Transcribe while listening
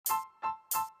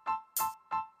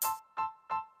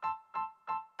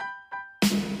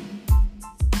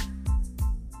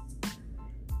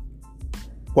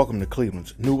Welcome to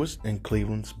Cleveland's newest and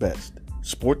Cleveland's best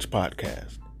sports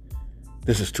podcast.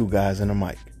 This is Two Guys and a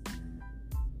Mic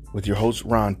with your hosts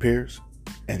Ron Pierce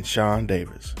and Sean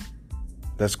Davis.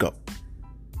 Let's go.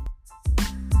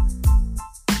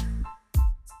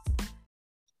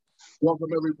 Welcome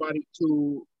everybody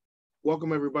to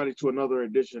another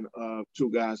edition of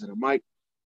Two Guys and a Mic.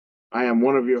 I am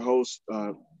one of your hosts,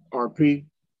 RP.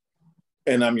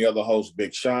 And I'm your other host,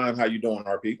 Big Sean. How you doing,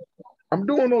 RP? I'm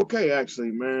doing okay,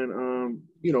 actually, man.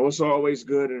 It's always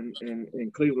good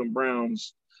in Cleveland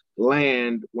Browns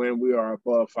land when we are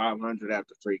above 500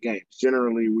 after 3 games.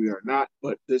 Generally, we are not,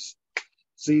 but this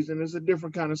season is a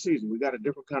different kind of season. We got a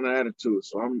different kind of attitude,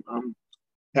 so I'm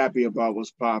happy about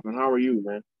what's popping. How are you,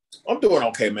 man? I'm doing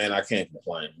okay, man. I can't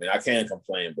complain. I can't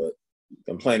complain, but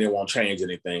complaining won't change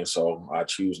anything, so I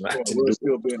choose not to. We'll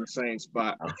still be in the same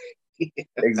spot.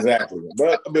 Exactly,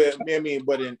 but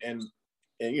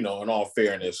in all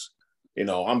fairness,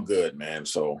 I'm good, man.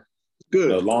 So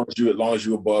good. As long as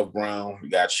you're above ground, you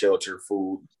got shelter,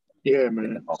 food. Yeah,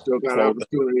 man. Still got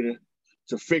opportunity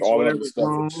to fix whatever's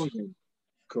wrong and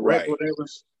correct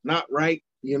whatever's not right.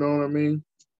 You know what I mean?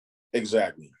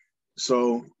 Exactly.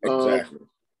 So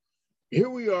here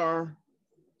we are,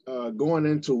 going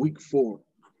into week 4.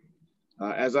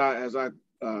 As I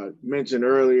mentioned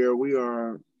earlier, we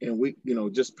are in week,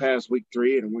 just past week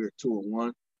 3, and we're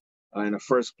 2-1. In a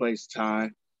first place tie.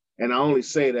 And I only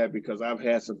say that because I've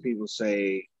had some people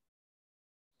say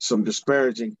some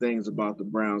disparaging things about the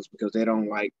Browns because they don't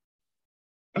like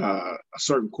a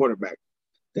certain quarterback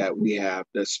that we have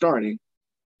that's starting.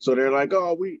 So they're like,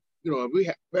 oh, if we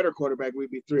had a better quarterback,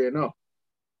 we'd be 3-0.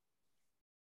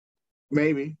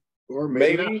 Maybe, or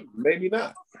maybe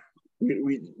not.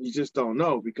 We just don't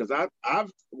know because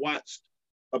I've watched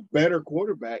a better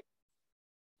quarterback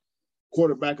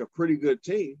a pretty good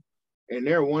team. And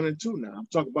they're 1-2 now. I'm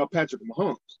talking about Patrick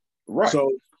Mahomes. Right.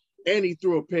 So, and he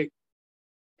threw a pick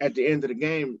at the end of the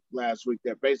game last week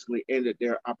that basically ended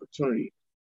their opportunity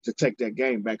to take that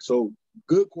game back. So,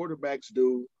 good quarterbacks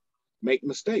do make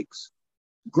mistakes.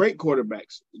 Great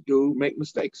quarterbacks do make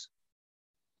mistakes.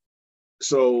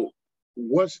 So,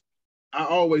 I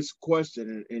always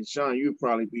question, and Sean, you'd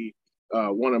probably be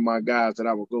one of my guys that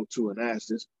I will go to and ask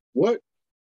this, what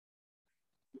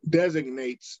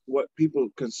designates what people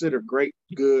consider great,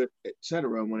 good,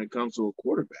 etc. when it comes to a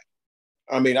quarterback?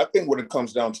 I mean, I think what it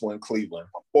comes down to in Cleveland,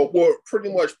 well,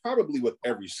 pretty much probably with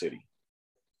every city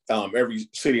and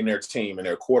their team and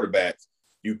their quarterback,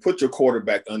 you put your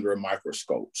quarterback under a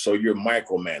microscope. So you're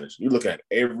micromanaging. You're looking at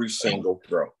every single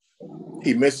throw.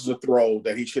 He misses a throw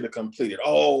that he should have completed.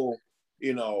 Oh,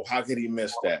 how could he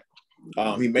miss that?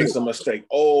 He makes a mistake.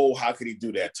 Oh, how could he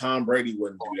do that? Tom Brady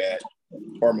wouldn't do that.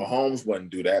 Or Mahomes wouldn't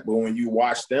do that. But when you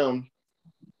watch them,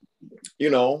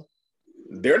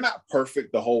 they're not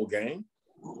perfect the whole game.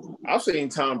 I've seen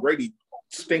Tom Brady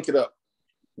stink it up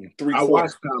in 3 quarters. I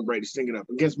watched Tom Brady stink it up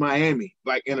against Miami,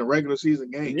 like in a regular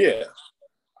season game. Yeah.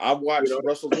 I've watched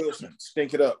Russell Wilson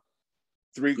stink it up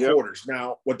 3 quarters.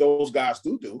 Now, what those guys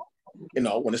do,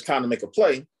 when it's time to make a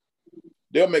play,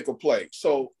 they'll make a play.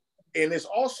 So, and it's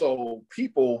also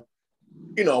people –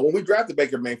 when we drafted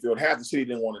Baker Mayfield, half the city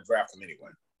didn't want to draft him anyway.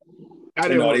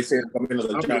 They said come in as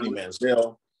a Johnny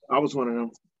Manziel. I was one of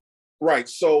them. Right.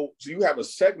 So you have a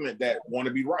segment that want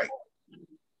to be right.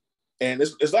 And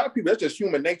there's a lot of people, that's just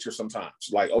human nature sometimes.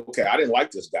 Like, okay, I didn't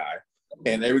like this guy.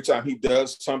 And every time he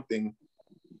does something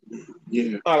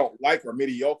I don't like or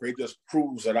mediocre, it just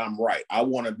proves that I'm right. I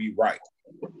want to be right.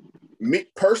 Me,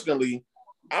 personally,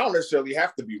 I don't necessarily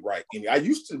have to be right. I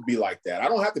used to be like that. I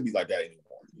don't have to be like that anymore.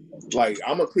 Like,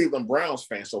 I'm a Cleveland Browns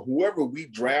fan, so whoever we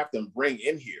draft and bring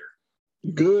in here,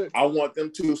 good. I want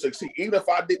them to succeed, even if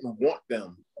I didn't want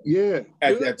them.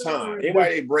 At that time,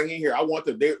 anybody they bring in here, I want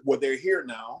them. They're here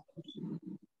now.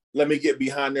 Let me get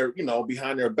behind their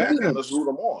back and let's root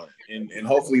them on, and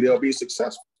hopefully they'll be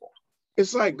successful.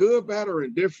 It's like good, bad, or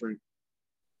indifferent.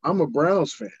 I'm a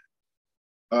Browns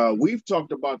fan. We've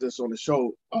talked about this on the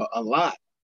show a lot.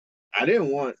 I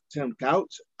didn't want Tim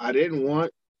Couch. I didn't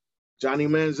want Johnny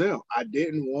Manziel. I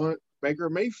didn't want Baker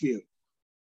Mayfield.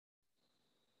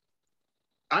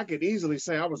 I could easily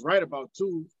say I was right about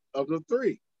 2 of the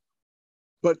 3.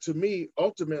 But to me,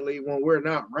 ultimately, when we're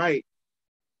not right,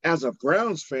 as a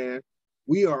Browns fan,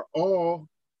 we are all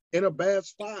in a bad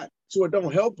spot. So it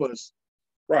don't help us.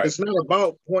 Right. It's not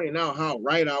about pointing out how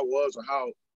right I was or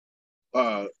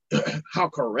how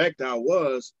correct I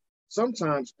was.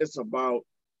 Sometimes it's about,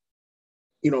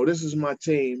 this is my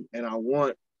team and I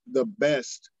want the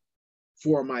best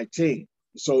for my team.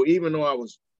 So even though I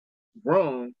was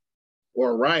wrong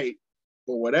or right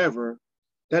or whatever,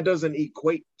 that doesn't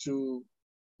equate to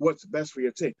what's best for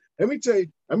your team. Let me tell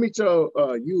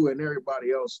you and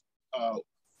everybody else,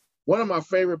 one of my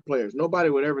favorite players, nobody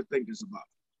would ever think this about.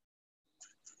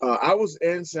 I was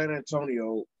in San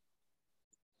Antonio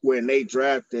when they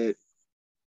drafted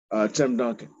Tim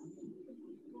Duncan.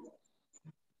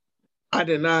 I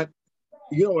did not,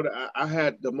 you know what, I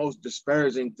had the most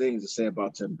disparaging things to say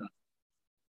about Tim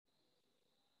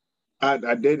Duncan.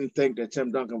 I didn't think that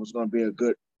Tim Duncan was going to be a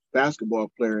good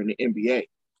basketball player in the NBA.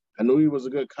 I knew he was a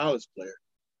good college player.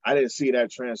 I didn't see that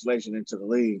translation into the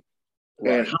league.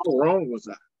 Right. And how wrong was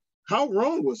I? How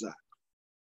wrong was I?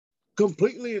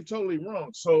 Completely and totally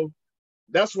wrong. So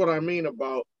that's what I mean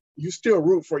about you still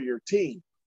root for your team.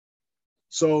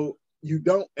 So you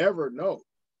don't ever know.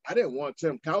 I didn't want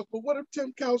Tim Couch, but what if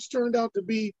Tim Couch turned out to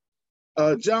be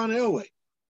John Elway?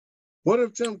 What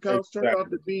if Tim Couch turned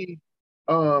out to be,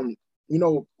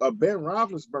 a Ben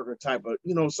Roethlisberger type of,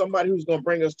 somebody who's going to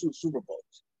bring us 2 Super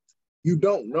Bowls? You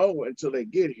don't know until they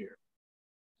get here.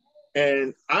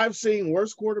 And I've seen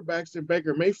worse quarterbacks than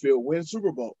Baker Mayfield win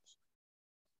Super Bowls.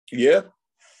 Yeah.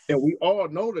 And we all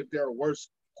know that there are worse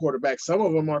quarterbacks. Some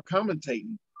of them are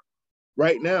commentating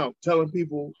right now, telling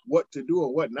people what to do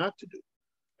and what not to do.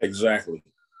 Exactly.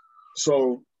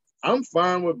 So I'm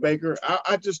fine with Baker.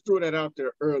 I just threw that out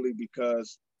there early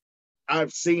because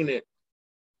I've seen it.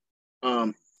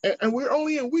 And we're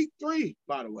only in week 3,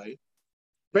 by the way.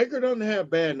 Baker doesn't have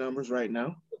bad numbers right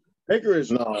now. Baker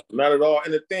is no, not at all.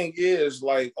 And the thing is,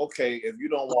 like, okay, if you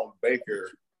don't want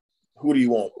Baker, who do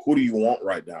you want? Who do you want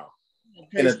right now?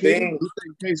 And the thing, you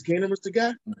think Case Keenum is the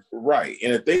guy? Right.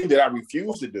 And the thing that I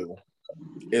refuse to do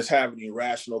is have an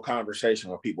irrational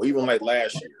conversation with people, even like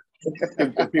last year.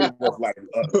 People were like,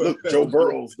 look, Joe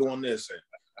Burrow's doing this and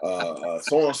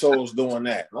so-and-so's doing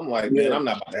that. And I'm like, man, I'm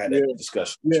not about to have that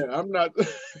discussion. Yeah, I'm not.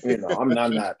 I'm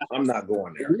not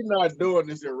going there. We're not doing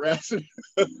this irrational.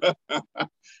 I'm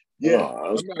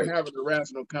not having a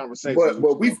rational conversation.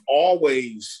 But we've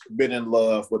always been in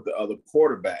love with the other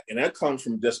quarterback. And that comes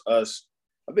from just us.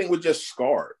 I think we're just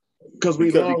scarred. Because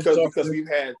we had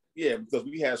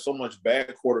so much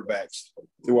bad quarterbacks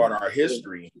throughout our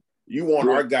history. You want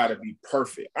our guy to be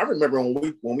perfect. I remember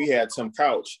when we had Tim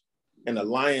Couch and the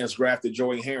Lions drafted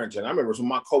Joey Harrington. I remember some of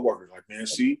my coworkers like, man,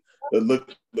 see,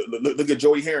 look at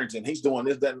Joey Harrington. He's doing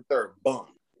this, that, and the third. Boom.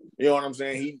 You know what I'm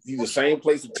saying? He's the same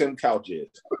place that Tim Couch is.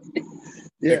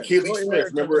 Yeah. Achilles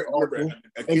Smith. Remember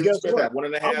Achilles Smith had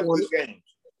 1.5 good games.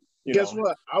 Guess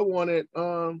what? I wanted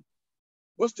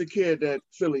what's the kid that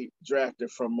Philly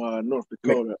drafted from North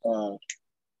Dakota?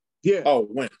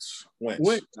 Wentz.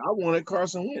 I wanted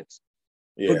Carson Wentz.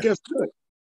 Yeah. But guess what?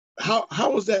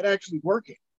 How is that actually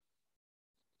working?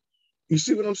 You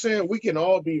see what I'm saying? We can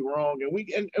all be wrong,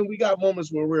 and we got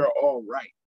moments where we're all right.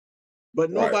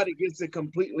 But nobody gets it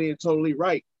completely and totally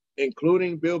right,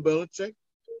 including Bill Belichick,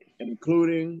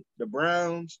 including the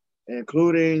Browns,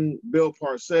 including Bill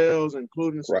Parcells,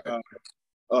 including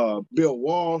Bill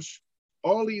Walsh.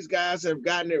 All these guys have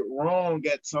gotten it wrong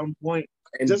at some point.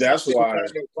 And that's why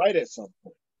they're right at some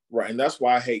point. Right. And that's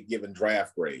why I hate giving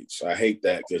draft grades. I hate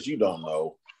that because you don't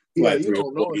know. Yeah, you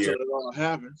don't know until it all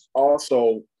happens.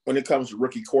 Also, when it comes to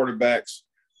rookie quarterbacks,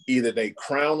 either they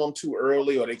crown them too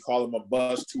early or they call them a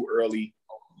bust too early.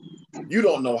 You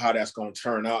don't know how that's going to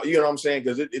turn out. You know what I'm saying?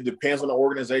 Because it depends on the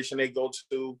organization they go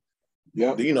to.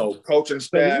 Yeah, coaching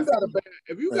staff,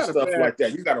 if you got stuff like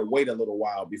that, you got to wait a little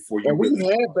while before you. And we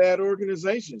had bad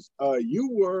organizations. You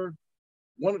were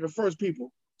one of the first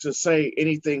people to say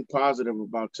anything positive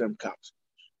about Tim Couch.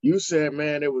 You said,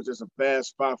 "Man, it was just a bad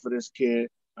spot for this kid."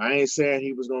 I ain't saying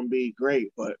he was going to be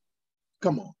great, but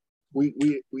come on,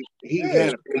 he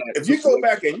had. If you go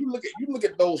back and you look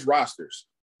at those rosters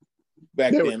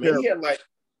back then, man, he had like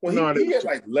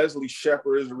Leslie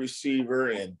Shepard as a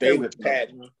receiver and David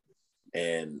Patton.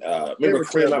 And remember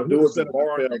Kareem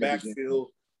Abdul-Jabbar in the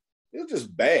backfield. It was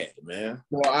just bad, man.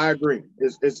 Well, I agree.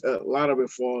 It's a lot of it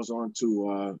falls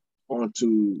onto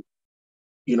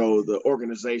the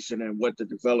organization and what the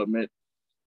development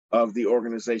of the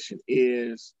organization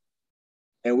is.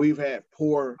 And we've had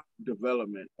poor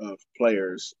development of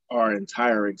players our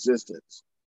entire existence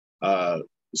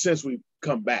since we've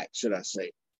come back, should I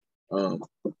say.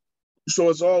 So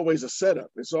it's always a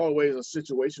setup. It's always a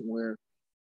situation where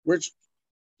we're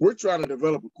trying to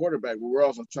develop a quarterback, but we're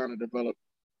also trying to develop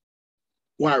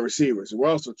wide receivers. We're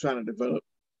also trying to develop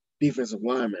defensive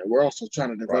linemen. We're also trying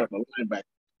to develop a linebacker.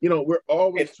 We're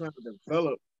always trying to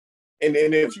develop. And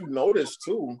if you notice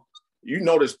too,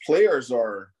 players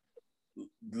are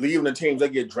leaving the teams they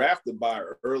get drafted by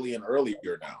early and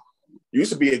earlier now.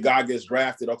 Used to be a guy gets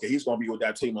drafted, okay, he's going to be with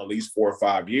that team at least 4 or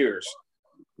 5 years.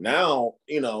 Now,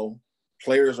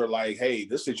 players are like, hey,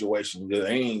 this situation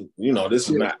ain't, this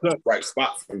is not the right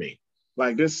spot for me.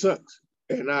 Like, this sucks.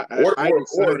 And I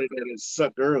decided that it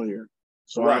sucked earlier.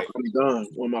 So I'm done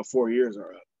when my 4 years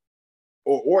are up.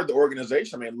 Or the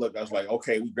organization, look, I was like,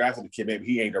 okay, we drafted the kid, maybe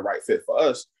he ain't the right fit for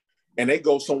us. And they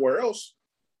go somewhere else,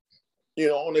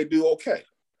 and they do okay.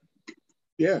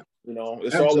 Yeah.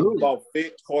 It's all about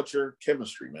fit, culture,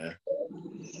 chemistry, man.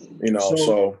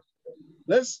 So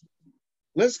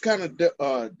let's kind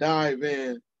of dive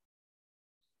in.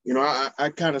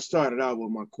 I kind of started out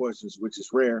with my questions, which is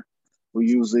rare. We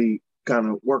usually kind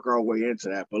of work our way into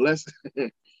that, but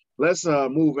let's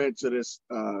move into this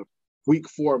week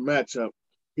 4 matchup,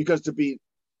 because to be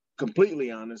completely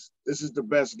honest, this is the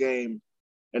best game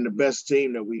and the best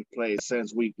team that we've played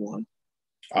since week 1.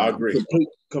 I agree.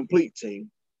 Complete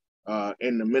team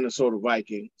in the Minnesota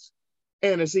Vikings.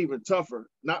 And it's even tougher,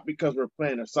 not because we're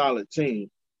playing a solid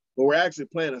team, but we're actually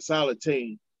playing a solid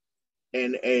team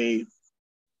in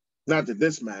not that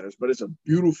this matters, but it's a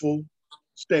beautiful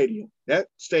stadium. That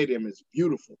stadium is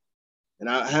beautiful. And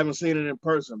I haven't seen it in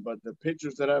person, but the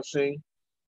pictures that I've seen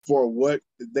for what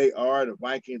they are, the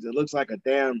Vikings, it looks like a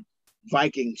damn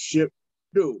Viking ship.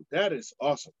 Dude, that is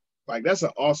awesome. Like, that's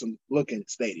an awesome looking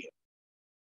stadium.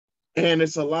 And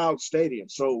it's a loud stadium.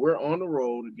 So we're on the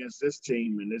road against this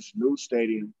team in this new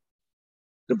stadium.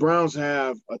 The Browns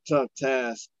have a tough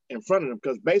task in front of them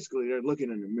because basically they're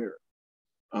looking in the mirror.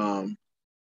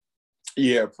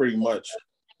 Yeah, pretty much.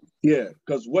 Yeah,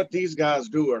 because what these guys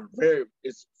do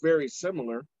it's very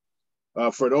similar.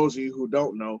 For those of you who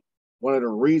don't know, one of the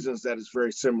reasons that it's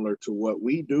very similar to what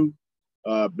we do,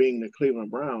 being the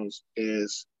Cleveland Browns,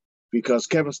 is because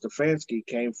Kevin Stefanski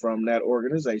came from that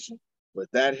organization with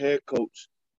that head coach,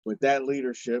 with that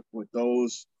leadership, with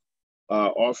those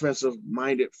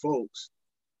offensive-minded folks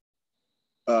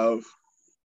of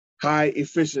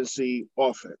high-efficiency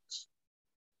offense.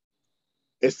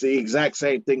 It's the exact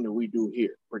same thing that we do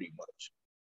here, pretty much.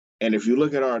 And if you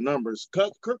look at our numbers,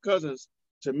 Kirk Cousins,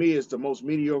 to me, is the most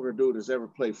mediocre dude that's ever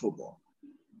played football.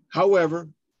 However,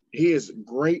 he is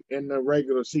great in the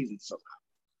regular season somehow.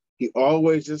 He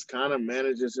always just kind of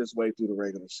manages his way through the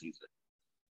regular season.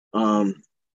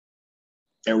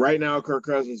 And right now, Kirk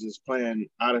Cousins is playing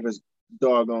out of his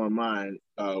doggone mind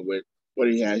with what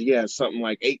he has. He has something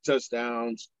like 8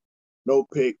 touchdowns, no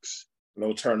picks,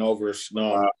 no turnovers,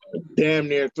 no. Damn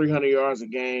near 300 yards a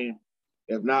game,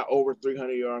 if not over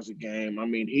 300 yards a game. I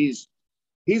mean, he's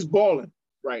balling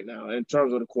right now in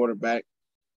terms of the quarterback.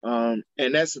 And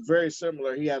that's very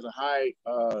similar. He has a high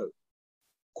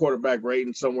quarterback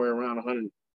rating, somewhere around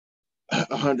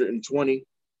 120.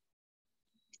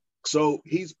 So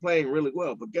he's playing really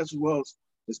well. But guess who else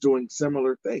is doing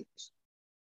similar things?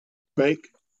 Bake.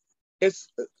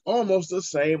 It's almost the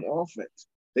same offense.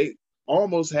 They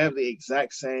almost have the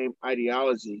exact same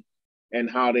ideology and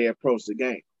how they approach the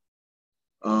game.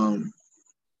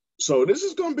 So this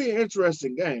is going to be an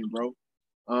interesting game, bro.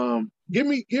 Give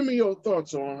me your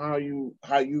thoughts on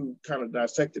how you kind of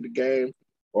dissected the game,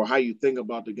 or how you think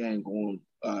about the game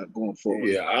going forward.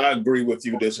 Yeah, I agree with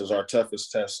you. This is our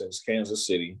toughest test since Kansas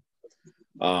City.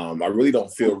 I really don't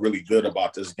feel really good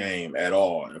about this game at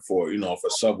all, and for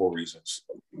several reasons.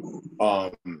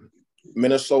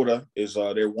 Minnesota is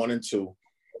they're 1-2,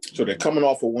 so they're coming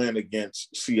off a win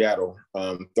against Seattle,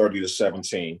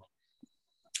 30-17,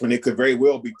 and it could very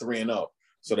well be 3-0.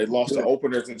 So they lost the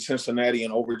opener to Cincinnati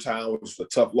in overtime, which was a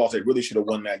tough loss. They really should have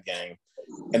won that game,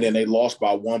 and then they lost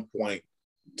by 1 point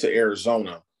to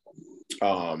Arizona,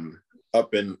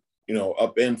 up in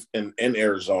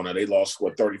Arizona. They lost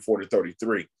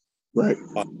 34-33, right?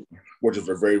 Which is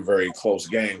a very, very close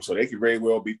game. So they could very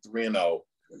well be 3-0.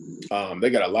 They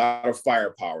got a lot of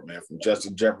firepower, man, from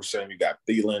Justin Jefferson. You got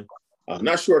Thielen. I'm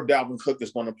not sure if Dalvin Cook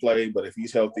is going to play, but if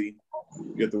he's healthy,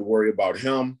 you have to worry about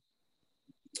him.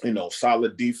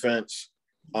 Solid defense.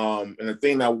 And the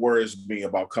thing that worries me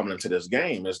about coming into this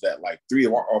game is that 3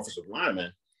 of our offensive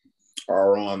linemen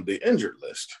are on the injured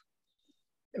list.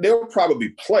 They'll probably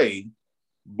play,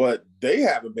 but they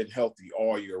haven't been healthy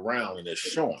all year round, and it's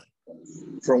showing.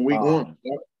 From week 1.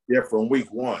 Yeah, from week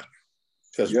 1.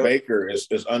 Because Baker is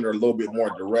under a little bit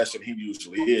more duress than he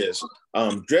usually is.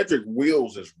 Jedrick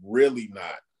Wills is really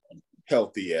not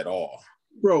healthy at all.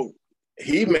 Bro.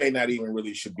 He may not even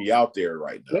really should be out there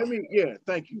right now.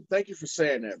 Thank you. Thank you for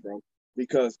saying that, bro.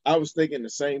 Because I was thinking the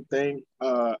same thing.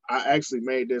 I actually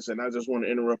made this, and I just want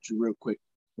to interrupt you real quick.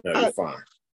 No, you're fine.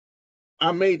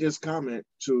 I made this comment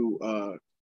to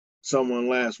someone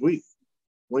last week.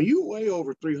 When you weigh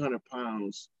over 300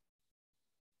 pounds,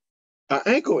 an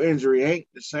ankle injury ain't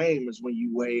the same as when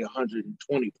you weigh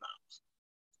 120 pounds.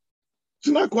 It's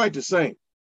not quite the same.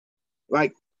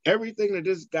 Like, everything that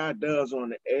this guy does on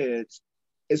the edge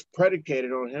is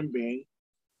predicated on him being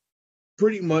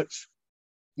pretty much,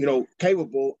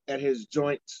 capable at his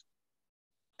joints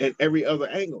and every other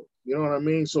angle. You know what I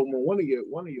mean? So when one of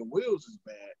your wheels is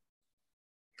bad,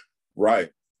 right,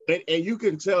 and you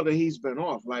can tell that he's been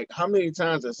off. Like, how many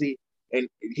times has he? And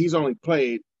he's only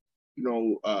played,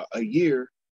 a year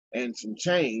and some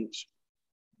change.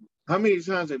 How many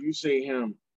times have you seen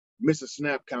him miss a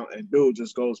snap count and dude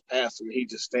just goes past him and he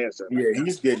just stands there? Yeah,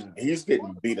 he's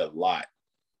getting beat a lot.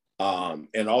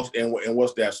 And also, and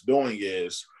what that's doing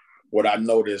is what I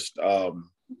noticed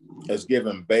is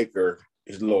giving Baker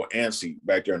his little antsy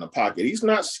back there in the pocket. He's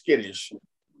not skittish,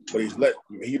 but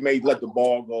he may let the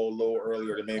ball go a little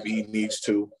earlier than maybe he needs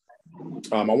to.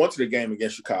 I went to the game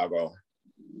against Chicago,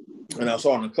 and I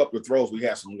saw in a couple of throws we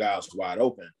had some guys wide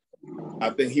open. I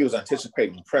think he was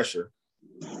anticipating pressure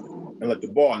and let the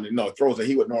ball, and throws that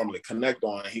he would normally connect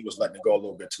on, and he was letting it go a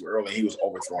little bit too early. He was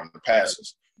overthrowing the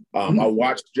passes. I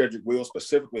watched Jedrick Wills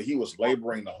specifically. He was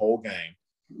laboring the whole game.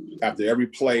 After every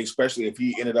play, especially if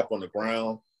he ended up on the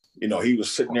ground, he was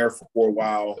sitting there for a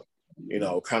while,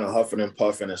 kind of huffing and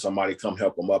puffing, and somebody come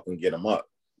help him up and get him up.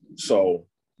 So,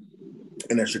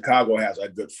 and then Chicago has a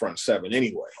good front seven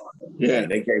anyway. Yeah,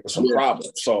 and they gave us some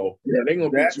problems. So yeah, they're gonna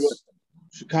beat you up.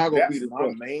 Chicago that's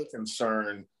my main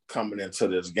concern coming into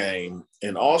this game.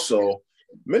 And also,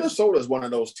 Minnesota is one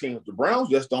of those teams the Browns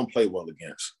just don't play well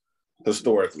against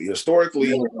historically.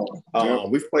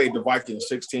 We've played the Vikings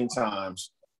 16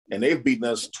 times, and they've beaten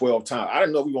us 12 times. I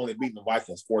didn't know we've only beaten the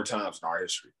Vikings 4 times in our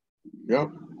history. Yep.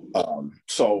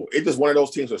 So it's just one of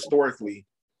those teams historically.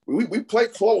 We play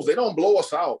close. They don't blow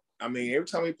us out. I mean, every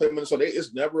time we play Minnesota,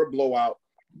 it's never a blowout.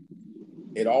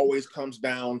 It always comes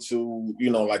down to,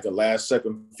 like a last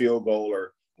second field goal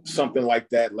or something like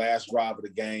that, last drive of the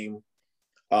game.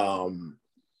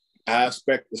 I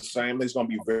expect the same. It's going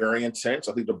to be very intense.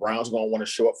 I think the Browns are going to want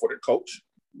to show up for the coach.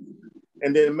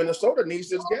 And then Minnesota needs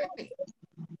this game.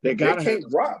 They can't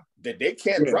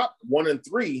drop 1 and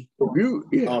 3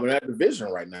 in that division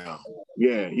right now.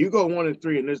 Yeah, you go 1 and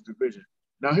 3 in this division.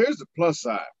 Now, here's the plus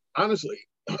side. Honestly,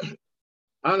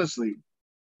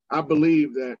 I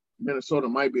believe that Minnesota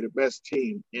might be the best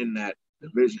team in that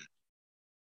division.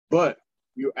 But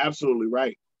you're absolutely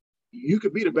right. You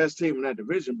could be the best team in that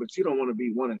division, but you don't want to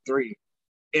be 1 and 3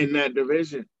 in that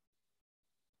division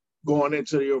going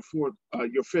into your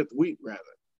 5th week, rather.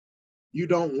 You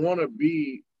don't want to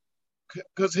be,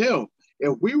 because hell,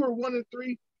 if we were 1 and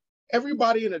 3,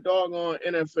 everybody in the doggone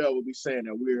NFL would be saying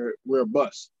that we're a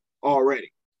bust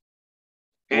already.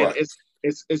 And right.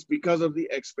 It's because of the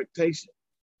expectation.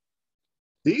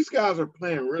 These guys are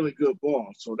playing really good ball.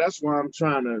 So that's why I'm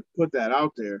trying to put that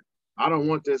out there. I don't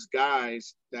want this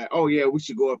guys that, oh yeah, we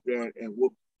should go up there and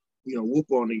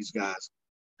whoop on these guys.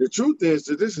 The truth is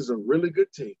that this is a really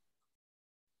good team.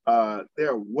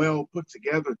 They're a well put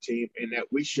together team, and that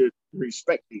we should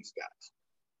respect these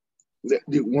guys.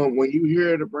 When you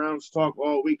hear the Browns talk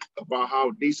all week about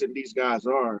how decent these guys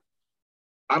are,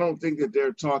 I don't think that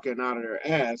they're talking out of their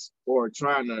ass or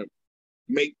trying to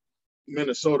make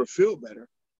Minnesota feel better.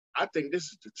 I think this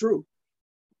is the truth.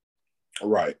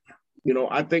 Right.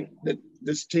 I think that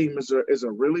this team is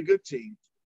a really good team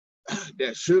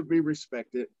that should be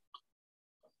respected,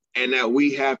 and that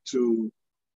we have to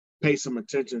pay some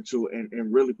attention to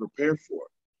and really prepare for.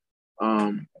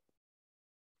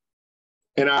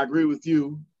 And I agree with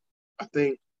you. I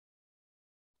think,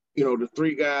 the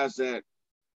 3 guys that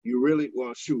you really,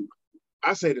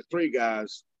 I say the 3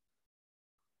 guys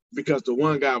because the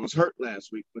 1 guy was hurt last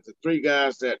week, but the 3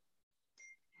 guys that,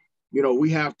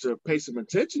 we have to pay some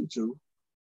attention to,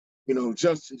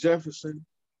 Justin Jefferson,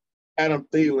 Adam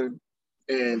Thielen,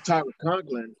 and Tyler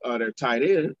Conklin are their tight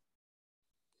end,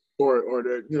 or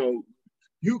their,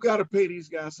 you got to pay these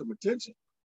guys some attention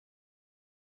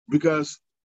because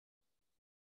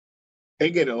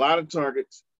they get a lot of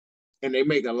targets and they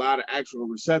make a lot of actual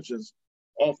receptions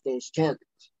off those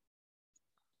targets.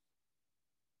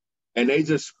 And they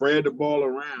just spread the ball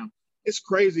around. It's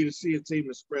crazy to see a team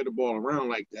that spread the ball around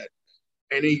like that.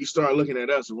 And then you start looking at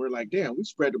us and we're like, damn, we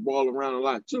spread the ball around a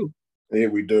lot too. Yeah,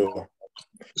 we do.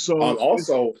 So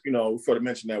also, for to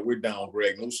mention that we're down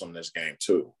Greg Newsome this game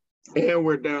too. And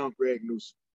we're down Greg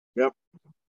Newsome. Yep.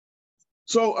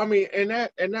 So I mean, and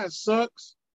that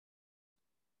sucks,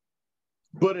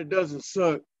 but it doesn't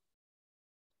suck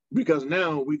because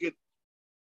now we get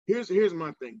here's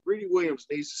my thing. Greedy Williams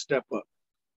needs to step up.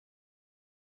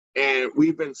 And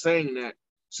we've been saying that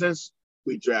since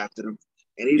we drafted him,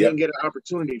 and he didn't get an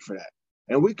opportunity for that.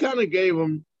 And we kind of gave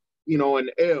him, an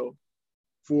L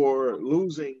for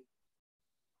losing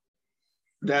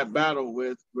that battle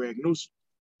with Greg Newsome.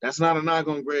 That's not a knock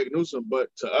on Greg Newsome, but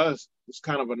to us, it's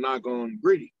kind of a knock on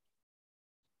Greedy.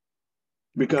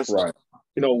 Because, right.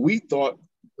 We thought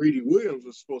Greedy Williams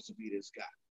was supposed to be this guy.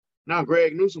 Now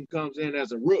Greg Newsome comes in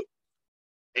as a rook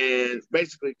and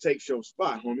basically takes your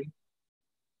spot, homie.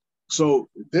 So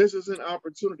this is an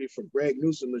opportunity for Greg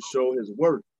Newsome to show his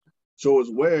worth, show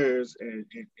his wares, and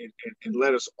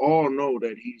let us all know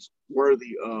that he's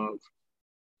worthy of,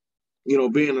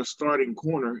 being a starting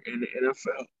corner in the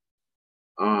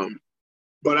NFL.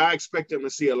 But I expect him to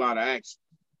see a lot of action.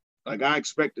 Like, I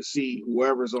expect to see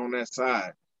whoever's on that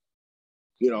side,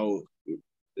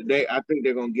 I think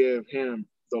they're going to give him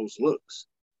those looks.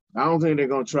 I don't think they're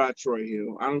going to try Troy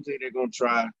Hill. I don't think they're going to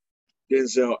try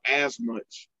Denzel as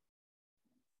much,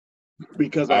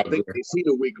 because I think they see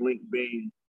the weak link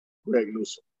being Greg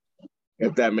Newsome.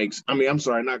 If that makes, I'm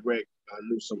sorry, not Greg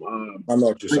Newsome. I know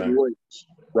what you're saying. Williams,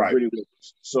 right.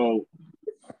 Williams. So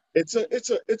it's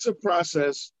a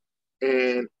process,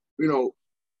 and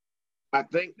I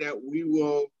think that we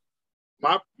will.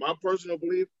 My personal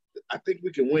belief, I think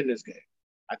we can win this game.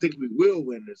 I think we will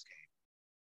win this game,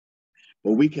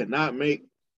 but we cannot make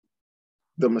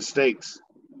the mistakes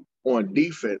on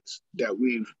defense that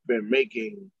we've been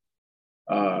making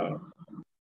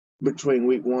between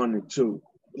week 1 and 2.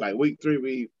 Like week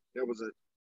 3, there was a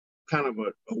kind of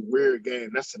a weird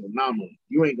game. That's an anomaly.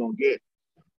 You ain't gonna get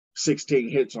 16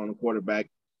 hits on the quarterback.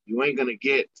 You ain't gonna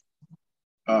get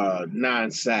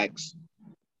 9 sacks.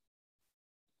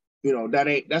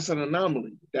 That's an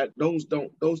anomaly. That those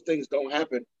things don't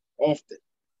happen often.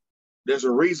 There's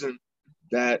a reason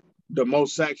that the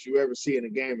most sacks you ever see in a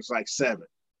game is like 7.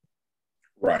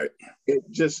 Right. It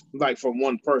just like from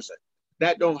one person.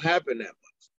 That don't happen that much.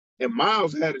 And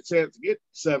Miles had a chance to get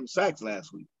 7 sacks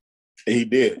last week. He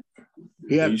did.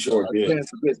 He had a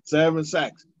chance to get 7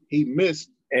 sacks. He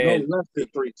missed no less than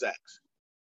 3 sacks.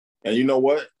 And you know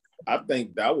what? I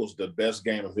think that was the best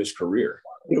game of his career.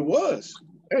 It was.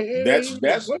 That's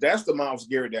the Myles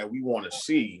Garrett that we want to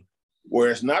see, where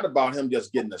it's not about him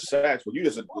just getting the sacks, but you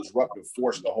just a disruptive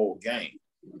force the whole game.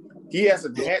 He's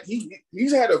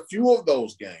had a few of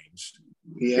those games.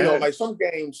 Yeah. Like some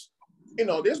games,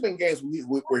 there's been games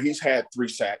where he's had 3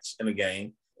 sacks in a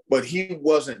game, but he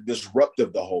wasn't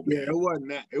disruptive the whole game. Yeah,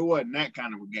 it wasn't that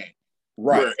kind of a game.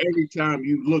 Right. Where every time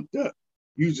you looked up,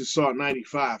 you just saw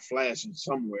 95 flashing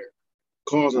somewhere,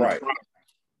 causing a problem.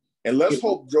 And let's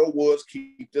hope Joe Woods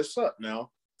keep this up now.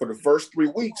 For the first 3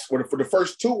 weeks, for the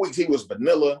first 2 weeks, he was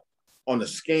vanilla on the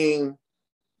scheme,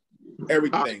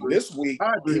 everything. This week,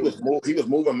 he was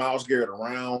moving Myles Garrett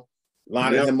around,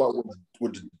 lining him up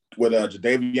with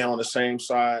Jadeveon on the same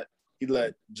side. He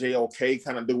let JOK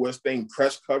kind of do his thing,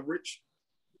 press coverage.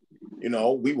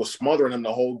 We were smothering him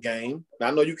the whole game. Now,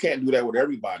 I know you can't do that with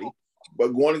everybody, but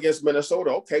going against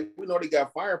Minnesota, okay, we know they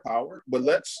got firepower, but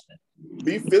let's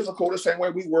be physical the same way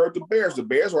we were with the Bears. The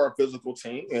Bears are a physical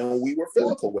team, and we were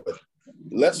physical with it.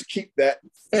 Let's keep that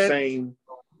same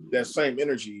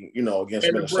energy,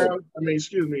 against Minnesota.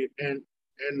 And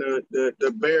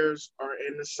the Bears are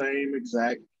in the same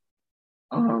exact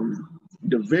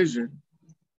division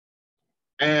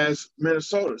as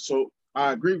Minnesota. So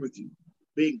I agree with you.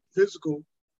 Being physical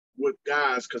with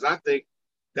guys, because I think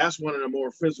that's one of the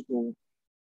more physical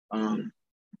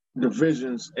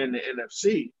divisions in the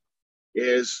NFC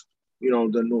is,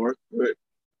 the North with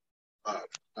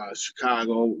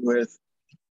Chicago, with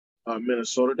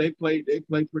Minnesota. They play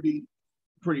pretty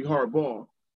hard ball.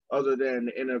 Other than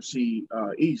the NFC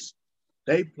East,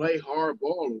 they play hard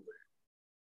ball over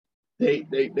there.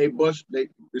 They bust.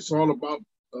 It's all about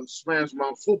smash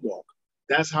mouth football.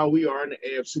 That's how we are in the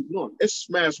AFC North. It's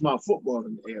smash mouth football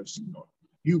in the AFC North.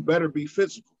 You better be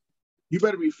physical. You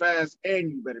better be fast, and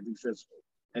you better be physical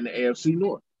in the AFC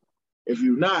North. If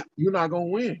you're not going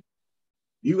to win.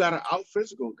 You got to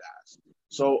out-physical guys.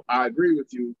 So I agree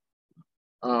with you.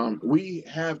 We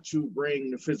have to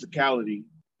bring the physicality.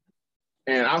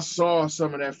 And I saw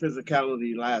some of that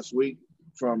physicality last week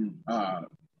from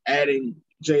adding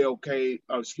JOK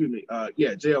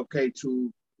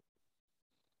to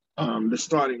the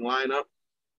starting lineup.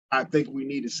 I think we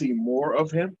need to see more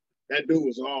of him. That dude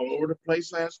was all over the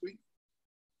place last week.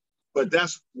 But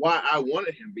that's why I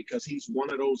wanted him, because he's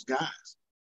one of those guys.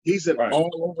 He's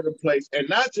all over the place, and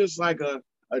not just like a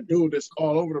dude that's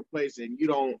all over the place and you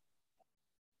don't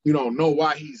know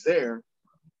why he's there.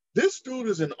 This dude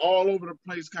is an all over the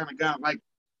place kind of guy, like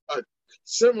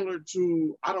similar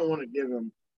to, I don't want to give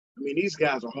him, these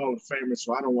guys are Hall of Famers,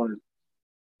 so I don't want to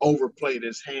overplay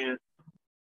this hand.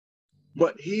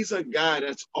 But he's a guy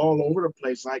that's all over the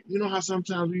place. Like, how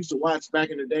sometimes we used to watch back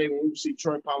in the day when we would see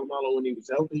Troy Polamalu when he was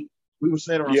healthy, we would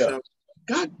say to ourselves,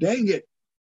 God dang it.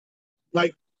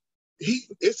 Like,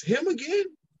 it's him again.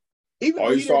 Even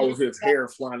all you saw was his hair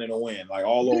flying in the wind, like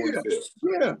all over the field.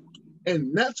 Yeah.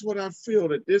 And that's what I feel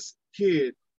that this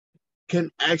kid can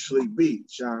actually be,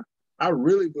 Sean. I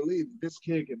really believe this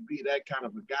kid can be that kind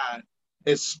of a guy,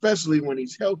 especially when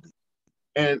he's healthy.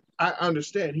 And I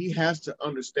understand he has to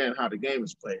understand how the game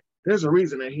is played. There's a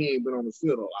reason that he ain't been on the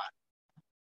field a lot.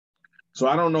 So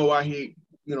I don't know why he,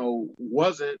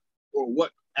 wasn't, or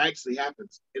what actually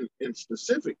happens in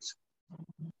specifics.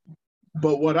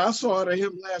 But what I saw out of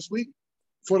him last week,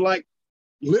 for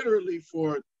literally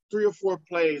for 3 or 4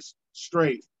 plays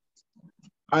straight,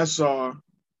 I saw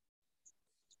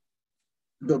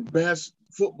the best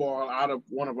football out of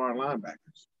one of our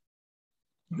linebackers.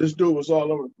 This dude was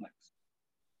all over the place.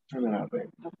 Turn it out, baby.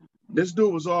 This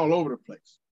dude was all over the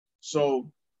place. So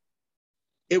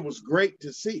it was great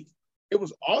to see. It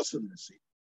was awesome to see.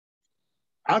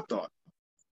 I thought.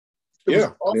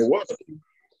 It was.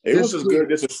 It was as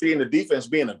good as seeing the defense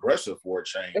being aggressive for a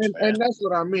change. And that's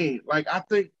what I mean. I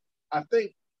think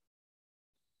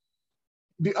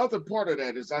the other part of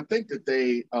that is I think that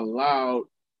they allowed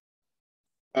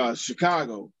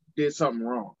Chicago did something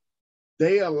wrong.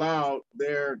 They allowed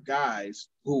their guys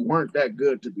who weren't that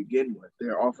good to begin with,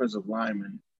 their offensive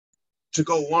linemen, to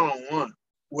go one-on-one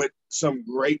with some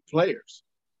great players.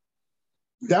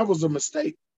 That was a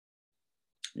mistake.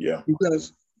 Yeah.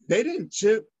 Because they didn't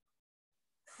chip.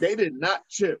 They did not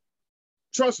chip.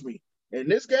 Trust me, in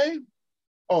this game,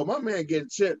 my man getting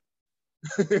chipped.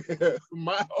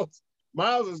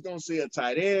 Miles is going to see a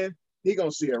tight end. He going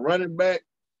to see a running back.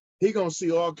 He going to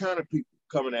see all kind of people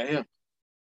coming at him.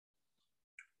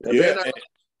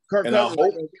 Kirk Cousins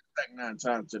going to get back 9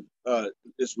 times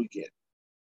this weekend.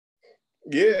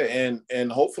 Yeah,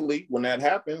 and hopefully when that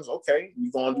happens, okay,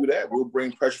 we're going to do that. We'll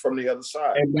bring pressure from the other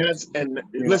side. And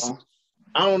listen,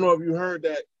 I don't know if you heard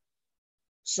that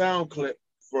sound clip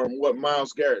from what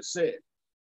Myles Garrett said.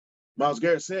 Myles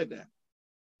Garrett said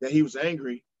that he was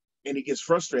angry and he gets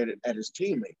frustrated at his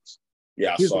teammates.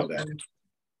 Yeah, I saw that.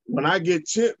 When I get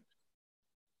chipped,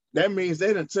 that means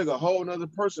they done took a whole nother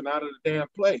person out of the damn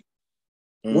play.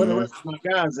 Mm-hmm. Where the rest of my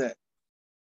guys at?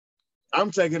 I'm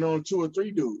taking on 2 or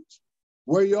 3 dudes.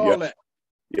 Where y'all at?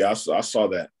 Yeah, I saw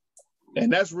that.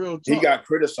 And that's real talk. He got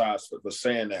criticized for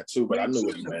saying that too, but I knew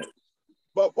what he meant.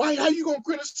 But why? How you gonna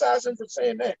criticize him for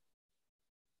saying that?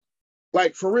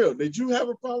 Like, for real, did you have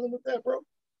a problem with that, bro?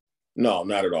 No,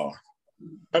 not at all.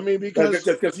 I mean,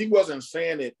 because he wasn't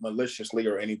saying it maliciously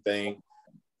or anything.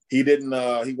 He didn't.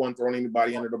 He wasn't throwing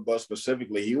anybody under the bus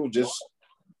specifically.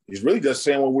 He's really just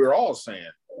saying what we're all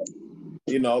saying.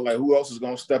 Like who else is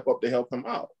gonna step up to help him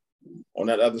out on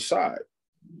that other side?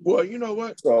 Well, you know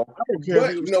what? So, I don't care.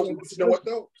 But you know what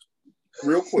though?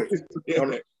 Real quick.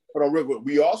 Hold on, real quick.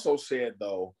 We also said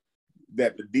though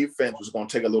that the defense was going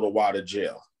to take a little while to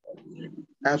gel.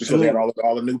 Absolutely. Because they had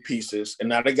all the new pieces, and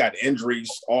now they got injuries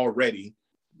already.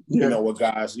 With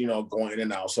guys, going in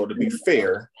and out. So to be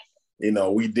fair,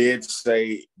 we did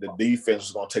say the defense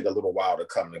is going to take a little while to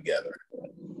come together.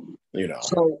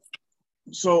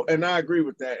 So, and I agree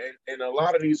with that. And a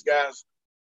lot of these guys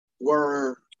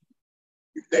weren't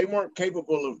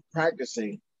capable of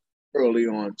practicing early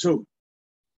on too.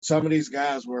 Some of these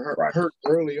guys were hurt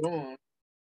early on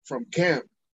from camp,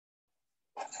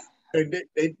 and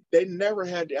they never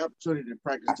had the opportunity to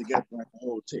practice together like the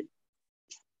whole team.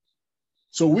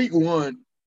 So week 1,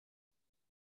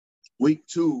 week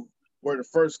 2 were the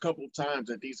first couple of times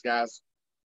that these guys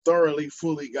thoroughly,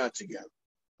 fully got together,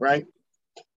 right?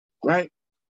 Right?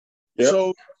 Yep.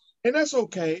 So, and that's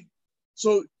okay.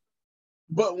 So,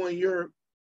 but when your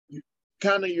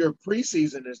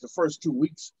preseason is the first 2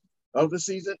 weeks of the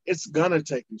season, it's gonna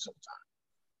take you some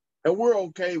time. And we're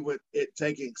okay with it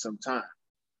taking some time.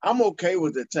 I'm okay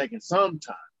with it taking some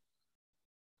time.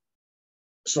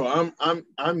 So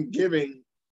I'm giving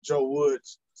Joe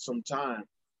Woods some time.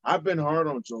 I've been hard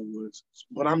on Joe Woods,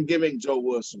 but I'm giving Joe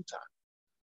Woods some time.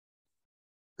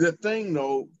 The thing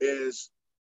though is,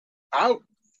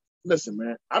 listen,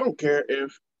 man, I don't care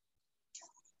if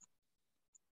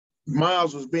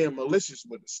Miles was being malicious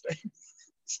with his statement.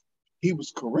 He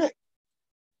was correct.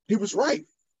 He was right.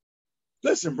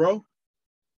 Listen, bro,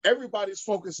 everybody's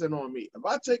focusing on me. If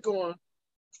I take on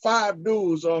 5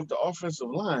 dudes off the offensive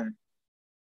line,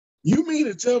 you mean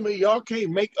to tell me y'all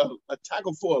can't make a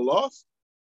tackle for a loss?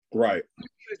 Right. You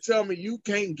mean to tell me you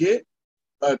can't get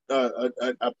a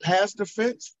pass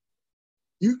defense?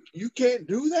 You can't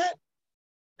do that?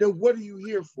 Then what are you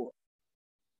here for?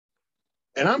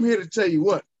 And I'm here to tell you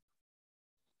what,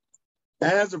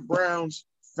 as a Browns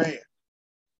fan,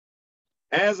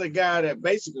 as a guy that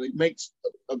basically makes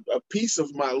a piece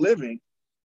of my living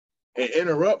and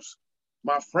interrupts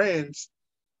my friends'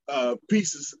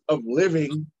 pieces of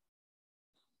living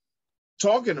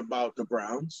talking about the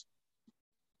Browns.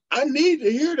 I need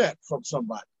to hear that from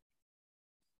somebody.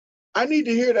 I need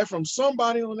to hear that from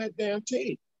somebody on that damn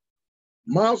team.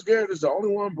 Myles Garrett is the only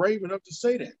one brave enough to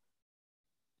say that.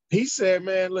 He said,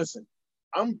 man, listen,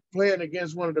 I'm playing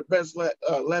against one of the best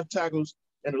left tackles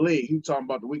in the league. He was talking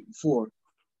about the week before.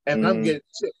 And I'm getting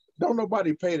tipped. Don't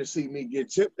nobody pay to see me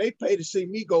get tipped. They pay to see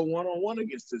me go one-on-one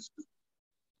against this dude.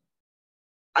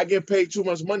 I get paid too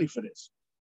much money for this.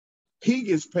 He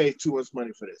gets paid too much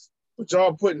money for this. But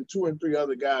y'all putting 2 and 3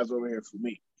 other guys over here for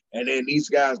me. And then these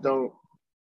guys don't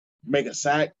make a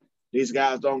sack. These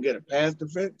guys don't get a pass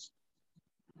defense.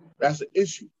 That's an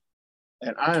issue.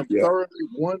 And I am thoroughly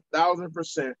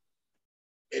 1,000%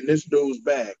 in this dude's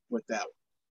bag with that one.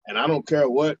 And I don't care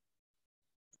what.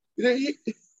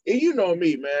 You know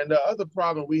me, man. The other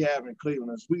problem we have in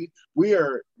Cleveland is we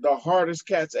are the hardest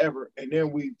cats ever, and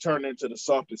then we turn into the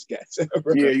softest cats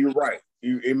ever. Yeah, you're right.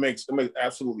 It makes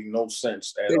absolutely no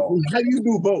sense at all. How do you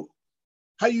do both?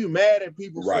 How you mad at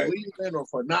people for leaving or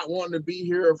for not wanting to be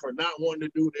here or for not wanting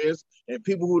to do this, and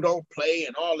people who don't play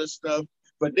and all this stuff.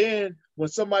 But then when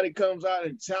somebody comes out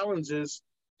and challenges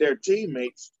their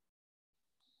teammates,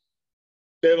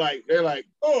 they're like,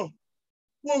 oh,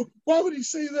 well, why would he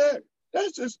say that?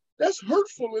 That's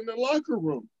hurtful in the locker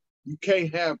room. You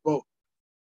can't have both.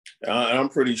 I'm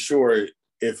pretty sure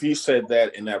if he said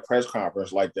that in that press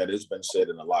conference like that, it's been said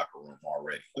in the locker room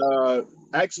already.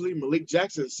 Actually, Malik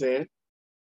Jackson said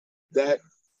that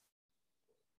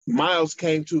Myles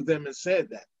came to them and said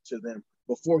that to them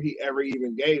before he ever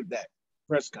even gave that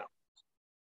press conference.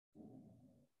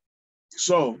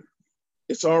 So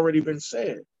it's already been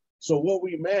said. So what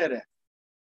we mad at?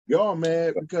 Y'all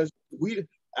mad because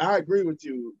I agree with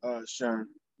you, Sean.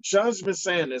 Sean's been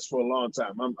saying this for a long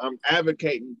time. I'm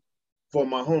advocating for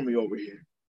my homie over here.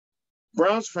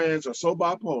 Browns fans are so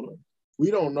bipolar.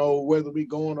 We don't know whether we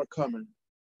going or coming.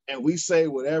 And we say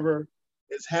whatever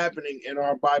is happening in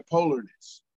our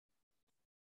bipolarness.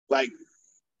 Like,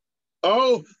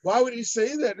 oh, why would he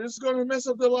say that? It's going to mess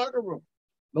up the locker room.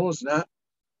 No, it's not.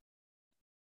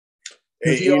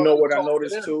 And you know what I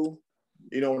noticed too?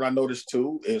 You know what I noticed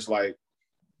too is like,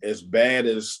 as bad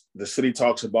as the city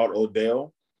talks about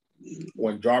Odell,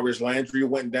 when Jarvis Landry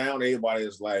went down, everybody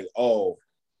is like, oh,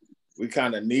 we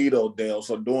kind of need Odell.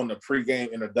 So during the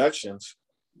pregame introductions,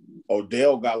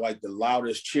 Odell got like the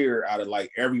loudest cheer out of like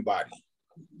everybody.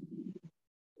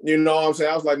 You know what I'm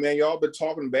saying? I was like, man, y'all been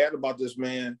talking bad about this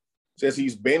man since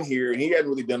he's been here, and he hadn't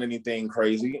really done anything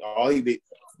crazy. All he did,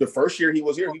 the first year he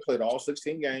was here, he played all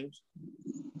 16 games.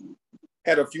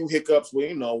 Had a few hiccups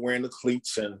with, wearing the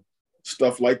cleats and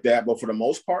stuff like that, but for the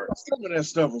most part, some of that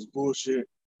stuff was bullshit.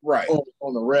 Right.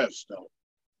 On the refs, though.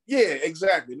 Yeah,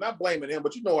 exactly. Not blaming him,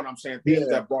 but you know what I'm saying. Things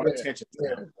that brought attention to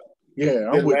him.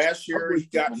 Yeah. And last year he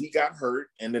got hurt,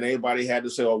 and then everybody had to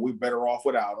say, "Oh, we're better off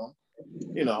without him,"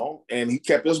 and he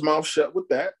kept his mouth shut with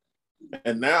that.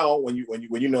 And now, when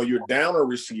you're down a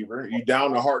receiver, you're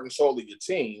down the heart and soul of your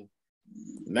team.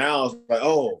 Now it's like,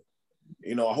 oh,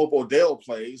 I hope Odell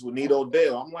plays. We need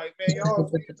Odell. I'm like, man,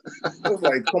 y'all. It's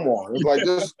like, come on. It's like,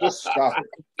 just stop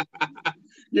it.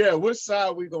 Yeah, which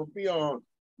side we gonna be on?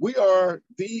 We are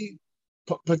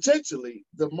potentially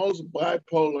the most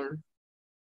bipolar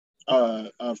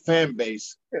fan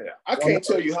base. Yeah, I can't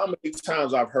tell you how many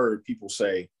times I've heard people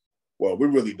say, "Well, we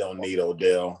really don't need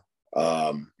Odell."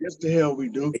 Yes, the hell we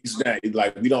do. Exactly.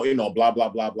 Like we don't, blah blah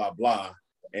blah blah blah,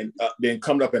 and then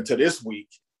coming up into this week.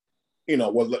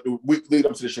 The week lead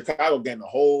up to the Chicago game, the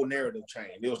whole narrative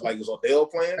changed. It was like, is Odell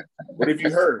playing? What have you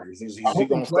heard? Is he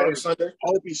going to start Sunday? I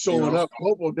hope he's showing up. I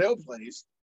hope Odell plays.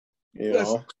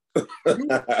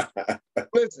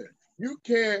 Listen, you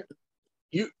can't.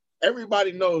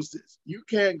 Everybody knows this. You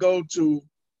can't go to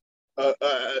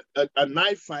a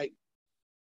knife fight.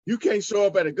 You can't show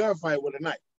up at a gunfight with a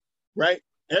knife, right?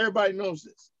 Everybody knows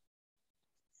this.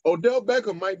 Odell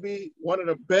Beckham might be one of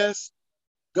the best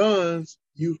guns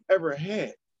you've ever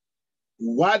had.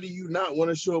 Why do you not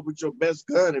want to show up with your best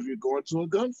gun if you're going to a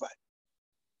gunfight?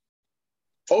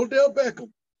 Odell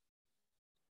Beckham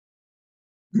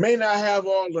may not have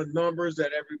all the numbers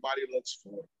that everybody looks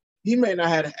for. He may not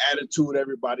have the attitude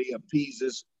everybody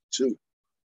appeases to.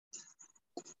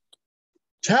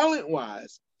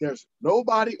 Talent-wise, there's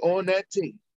nobody on that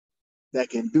team that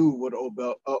can do what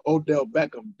Odell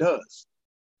Beckham does.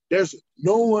 There's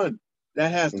no one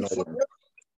that has the footwork.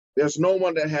 There's no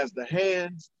one that has the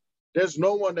hands. There's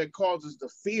no one that causes the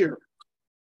fear.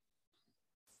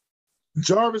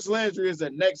 Jarvis Landry is the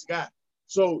next guy.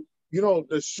 So,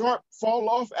 the sharp fall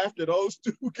off after those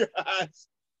two guys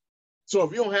So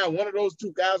if you don't have one of those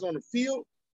two guys on the field,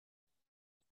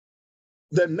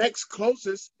 the next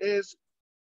closest is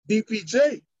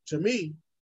DPJ to me.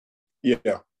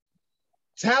 Yeah.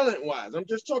 Talent-wise, I'm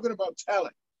just talking about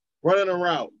talent. Running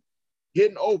around,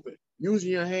 getting open,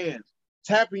 using your hands,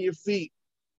 tapping your feet,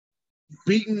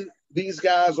 beating these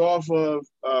guys off of,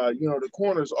 the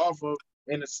corners off of,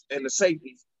 and the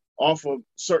safeties off of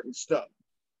certain stuff.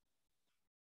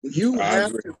 You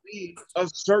have to be a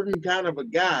certain kind of a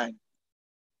guy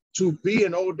to be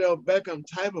an Odell Beckham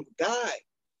type of guy.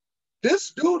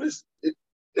 This dude is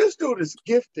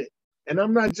gifted. And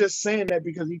I'm not just saying that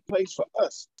because he plays for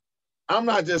us. I'm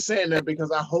not just saying that because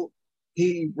I hope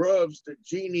he rubs the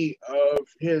genie of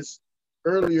his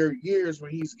earlier years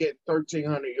when he's getting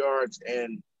 1,300 yards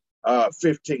and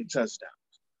 15 touchdowns.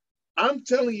 I'm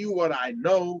telling you what I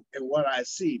know and what I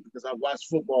see because I've watched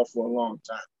football for a long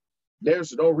time.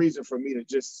 There's no reason for me to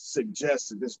just suggest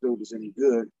that this dude is any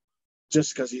good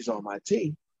just because he's on my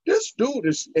team. This dude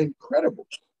is incredible.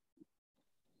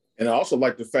 And I also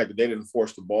like the fact that they didn't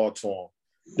force the ball to him.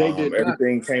 They did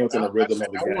everything not. Came within the rhythm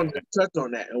of the game. I want to touch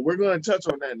on that, and we're going to touch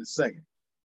on that in a second.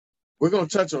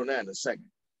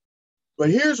 But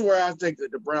here's where I think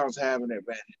that the Browns have an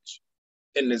advantage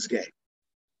in this game,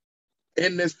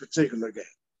 in this particular game.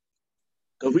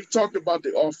 Because we talked about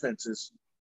the offenses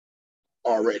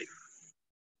already.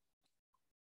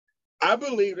 I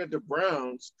believe that the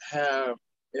Browns have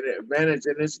an advantage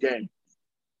in this game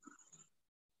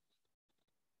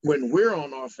when we're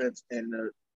on offense and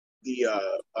the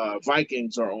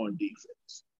Vikings are on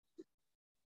defense.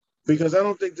 Because I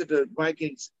don't think that the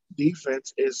Vikings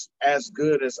defense is as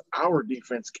good as our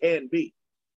defense can be.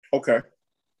 Okay.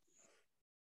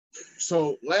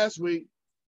 So last week,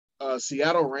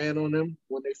 Seattle ran on them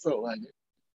when they felt like it.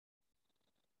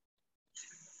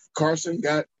 Carson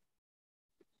got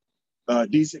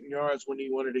decent yards when he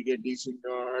wanted to get decent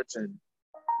yards, and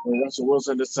when Russell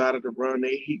Wilson decided to run,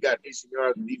 he got decent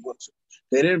yards when he wanted to.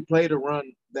 They didn't play the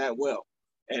run that well,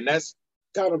 and that's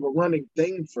kind of a running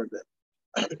thing for them.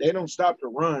 They don't stop the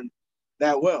run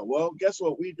that well. Well, guess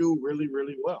what we do really,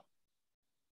 really well?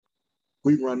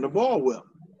 We run the ball well.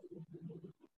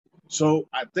 So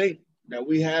I think that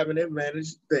we have an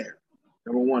advantage there,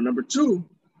 number one. Number two,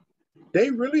 they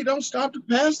really don't stop the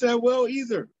pass that well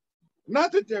either.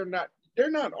 Not that they're not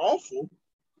awful,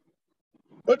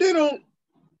 but they don't.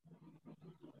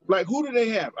 Like, who do they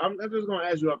have? I'm just going to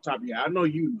ask you off the top of your head. I know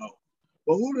you know,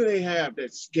 but who do they have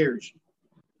that scares you?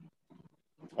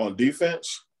 On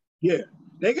defense? Yeah,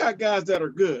 they got guys that are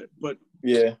good, but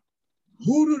yeah,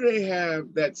 who do they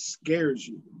have that scares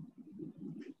you?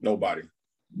 Nobody.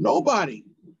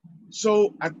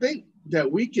 So I think that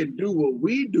we can do what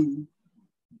we do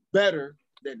better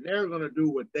than they're going to do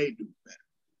what they do better.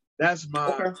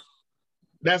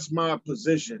 That's my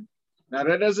position. Now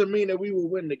that doesn't mean that we will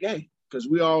win the game because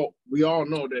we all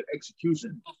know that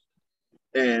execution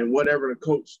and whatever the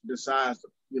coach decides,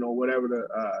 whatever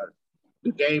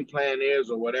the game plan is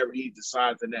or whatever he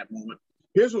decides in that moment.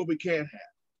 Here's what we can't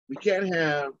have. We can't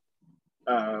have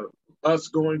us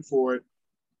going for it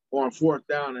on fourth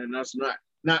down and us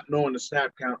not knowing the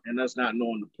snap count and us not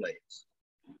knowing the plays.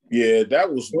 Yeah,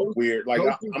 that was weird. Like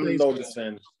I'm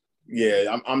noticing.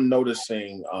 Yeah, I'm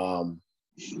noticing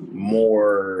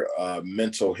more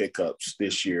mental hiccups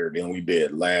this year than we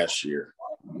did last year.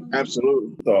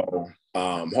 Absolutely. So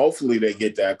hopefully they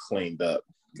get that cleaned up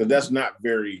because that's not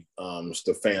very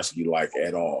Stefanski like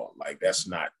at all. Like that's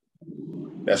not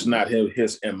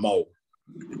his MO,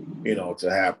 to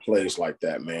have plays like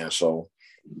that, man. So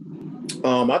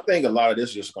I think a lot of this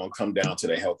is just going to come down to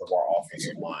the health of our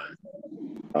offensive line.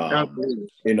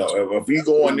 If we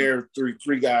go in there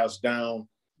three guys down,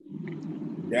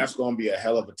 that's going to be a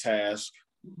hell of a task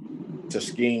to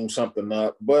scheme something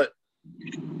up. But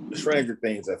stranger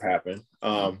things have happened.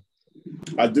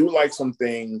 I do like some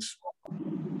things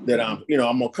that I'm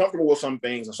uncomfortable with some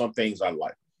things and some things I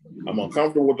like. I'm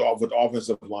uncomfortable with the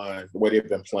offensive line, the way they've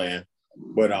been playing,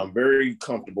 but I'm very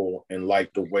comfortable and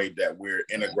like the way that we're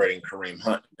integrating Kareem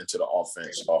Hunt into the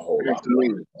offense a whole lot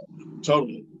more.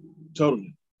 Totally.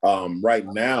 Right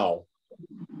now,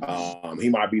 he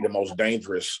might be the most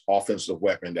dangerous offensive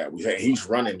weapon that we have. He's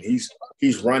running. He's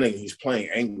running. He's playing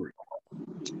angry.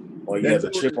 Or he has a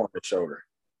chip on his shoulder.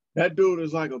 That dude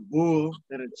is like a bull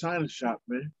in a china shop,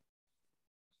 man.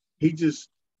 He just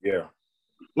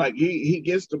like he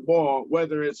gets the ball,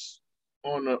 whether it's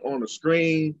on a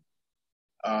screen,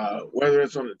 whether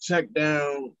it's on a check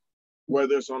down,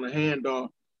 whether it's on a handoff.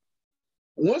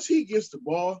 Once he gets the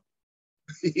ball,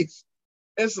 it's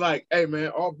like, hey man,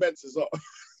 all bets is off.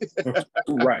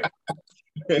 Right.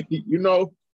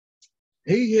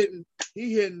 He hitting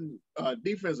He hitting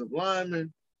defensive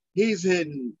linemen. He's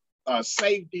hitting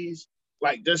safeties.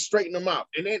 Like, just straighten them out.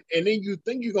 And then you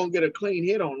think you're gonna get a clean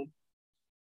hit on him,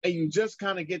 and you just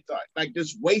kind of get like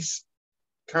this waist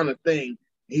kind of thing.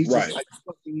 He's just like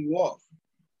fucking you off.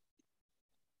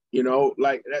 You know,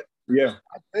 like that. Yeah.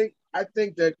 I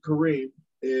think that Kareem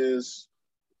is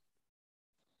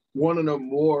one of the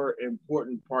more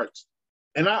important parts.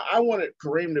 And I wanted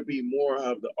Kareem to be more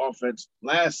of the offense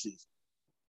last season.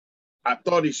 I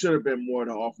thought he should have been more of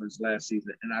the offense last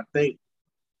season. And I think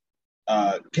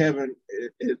Kevin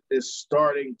is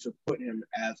starting to put him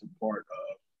as a part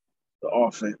of the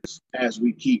offense as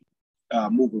we keep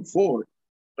moving forward.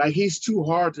 Like, he's too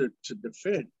hard to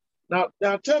defend. Now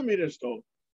tell me this, though.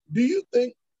 Do you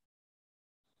think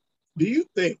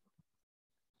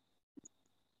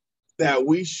that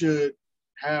we should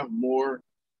have more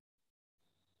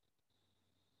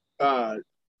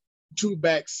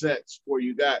two-back sets where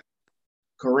you got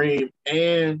Kareem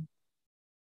and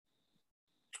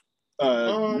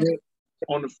Nick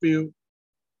on the field?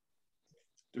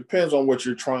 Depends on what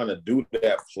you're trying to do to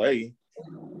that play.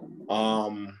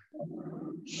 I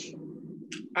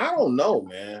don't know,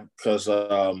 man, because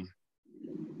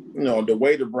you know, the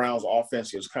way the Browns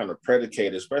offense is kind of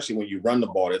predicated, especially when you run the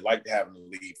ball, they like to have a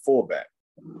lead fullback.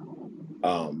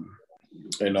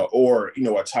 You know, or, you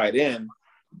know, a tight end,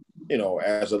 you know,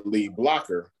 as a lead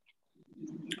blocker.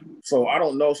 So I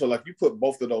don't know. So, like, you put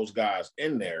both of those guys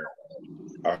in there,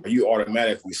 are you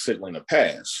automatically signaling a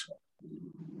pass?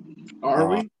 Are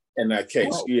we? In that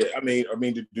case, yeah. I mean,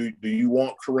 do you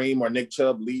want Kareem or Nick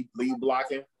Chubb lead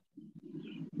blocking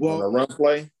on a run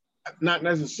play? Not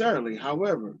necessarily.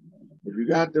 However, if you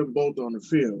got them both on the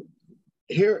field,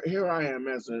 here I am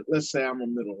let's say I'm a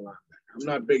middle linebacker. I'm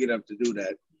not big enough to do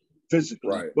that physically,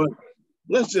 right? But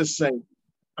let's just say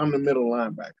I'm the middle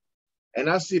linebacker, and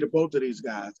I see the both of these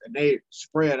guys, and they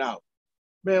spread out.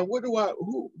 Man, what do I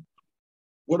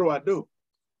do?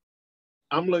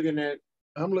 I'm looking at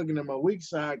my weak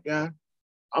side guy.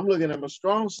 I'm looking at my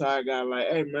strong side guy. Like,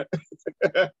 hey man,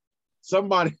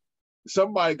 somebody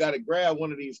got to grab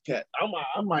one of these cats.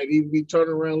 I might even be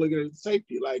turning around looking at the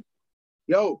safety like,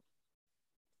 yo,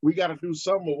 we got to do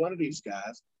something with one of these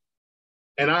guys.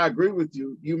 And I agree with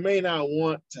you. You may not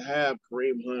want to have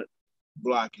Kareem Hunt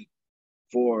blocking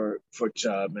for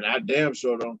Chubb. And I damn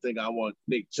sure don't think I want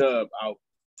Nick Chubb out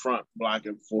front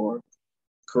blocking for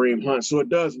Kareem Hunt. So it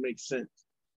does make sense.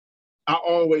 I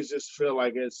always just feel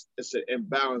like it's an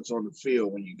imbalance on the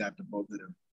field when you got the both of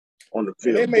them on the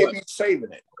field. They may be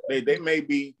saving it. They may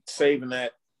be saving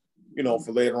that, you know,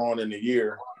 for later on in the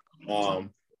year.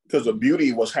 Because the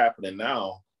beauty of what's happening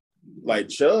now, like,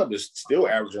 Chubb is still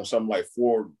averaging something like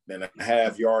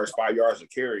 4.5 yards, 5 yards a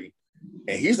carry,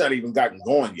 and he's not even gotten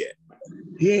going yet.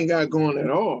 He ain't got going at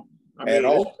all.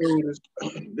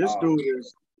 This dude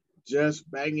is just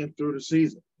banging through the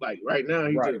season. Like, right now,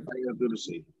 he's just banging through the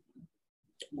season.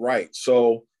 Right.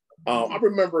 So I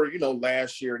remember, you know,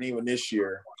 last year and even this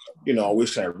year, you know, we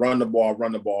said run the ball.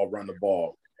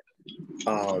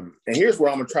 And here's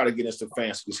where I'm gonna try to get into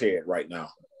Fancy's head right now,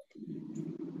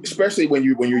 especially when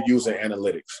you're using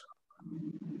analytics.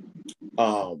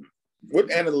 With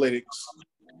analytics,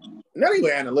 not even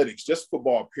analytics, just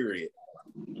football period.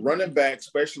 Running back,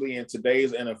 especially in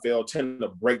today's NFL, tend to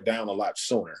break down a lot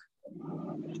sooner,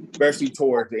 especially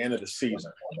towards the end of the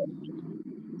season.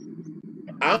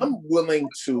 I'm willing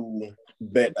to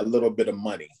bet a little bit of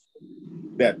money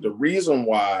that the reason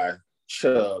why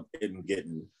Chubb isn't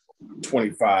getting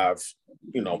 25,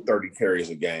 30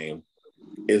 carries a game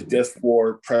is just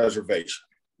for preservation.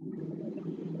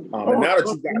 And now that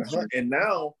you got Hunt, and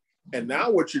now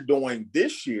what you're doing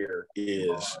this year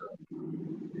is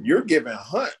you're giving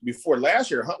Hunt, before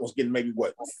last year, Hunt was getting maybe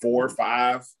 4 or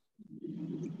 5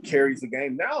 carries a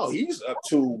game. Now he's up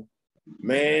to,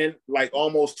 man, like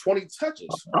almost 20 touches.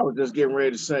 I was just getting ready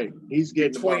to say he's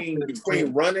getting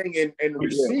between running and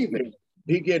receiving.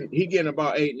 He getting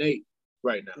about 8 and 8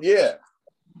 right now. Yeah.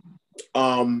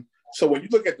 So when you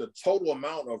look at the total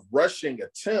amount of rushing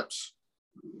attempts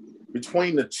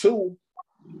between the two,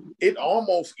 it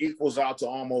almost equals out to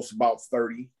almost about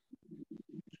 30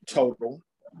 total.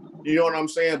 You know what I'm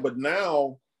saying? But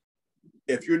now,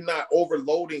 if you're not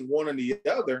overloading one or the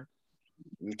other,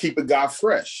 keep a guy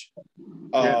fresh.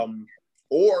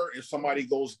 Or if somebody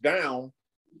goes down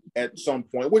at some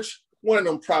point, which one of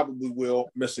them probably will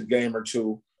miss a game or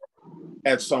two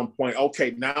at some point.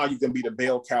 Okay, now you can be the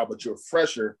bell cow, but you're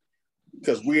fresher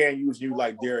because we ain't using you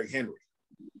like Derrick Henry.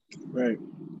 Right.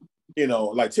 You know,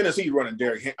 like Tennessee running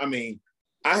Derrick Henry. I mean,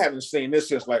 I haven't seen this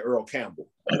since like Earl Campbell.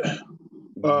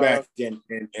 back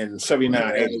in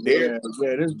 79, 80.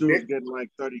 This dude's getting like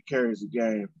 30 carries a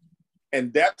game.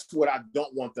 And that's what I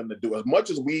don't want them to do. As much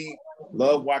as we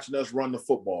love watching us run the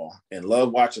football and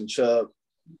love watching Chubb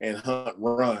and Hunt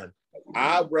run,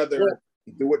 I'd rather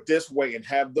do it this way and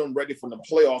have them ready for the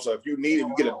playoffs. So if you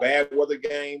get a bad weather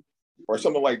game or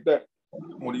something like that,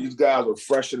 when these guys are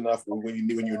fresh enough, when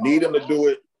you need them to do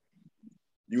it,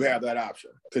 you have that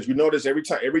option. Because you notice every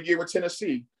year with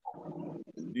Tennessee,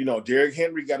 Derrick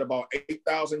Henry got about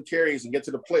 8,000 carries and get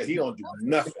to the play. He don't do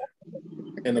nothing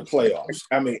in the playoffs.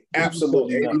 I mean,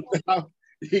 absolutely nothing.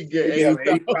 He get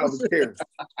 8,000 carries.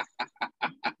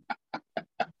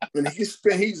 And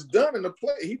he's done in the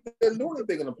play. He didn't do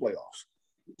anything in the playoffs.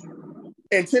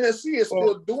 And Tennessee is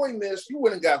still doing this. You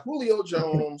went and got Julio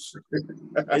Jones,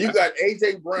 and you got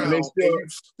AJ Brown, and you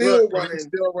still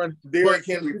running Derrick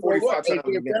Henry 45 times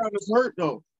a game. Brown is hurt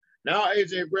though. Now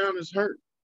AJ Brown is hurt.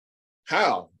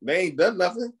 How? They ain't done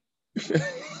nothing.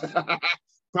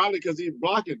 Probably because he's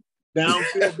blocking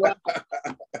downfield.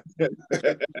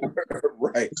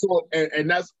 Right. So, and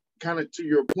that's kind of to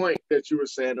your point that you were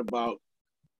saying about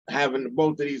having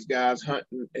both of these guys, Hunt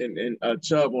and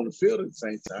Chubb, on the field at the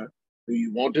same time. Do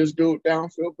you want this dude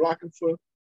downfield blocking for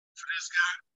this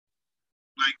guy?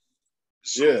 Like,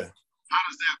 so yeah. How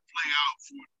does that play out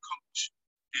for the coach?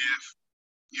 If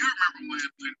you remember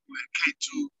when K2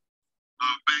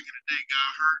 back in the day got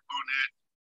hurt on that,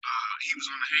 he was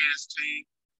on the hands team.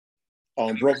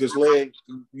 Broke his leg?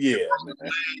 Yeah,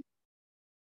 man.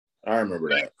 I remember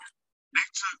that. They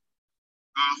took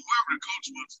whoever the coach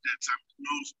was at that time, who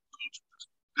knows who the coach was,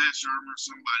 Pat Shermer or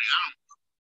somebody, I don't know.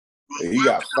 But he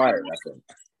got fired, I think.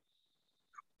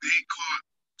 They caught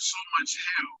so much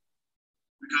hell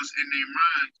because in their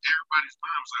mind, everybody's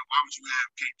mind was like, why would you have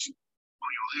K2 on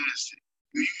your hands team?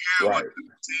 You hear what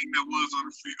the team that was on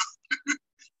the field.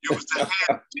 It was the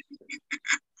hands team.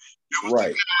 It was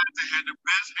the guys that had the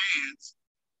best hands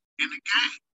in the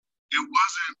game. It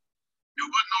wasn't no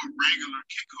regular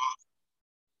kickoff.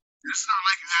 It's not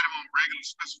like you had him on regular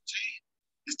special team.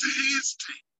 It's the hands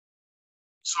team.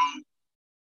 So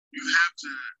you have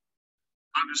to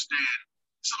understand.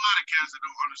 There's a lot of cats that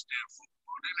don't understand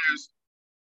football. Then there's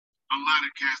a lot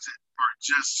of cats that are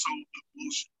just so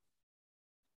emotional.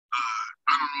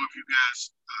 I don't know if you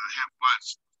guys have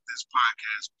watched this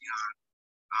podcast beyond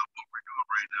what we're doing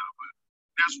right now, but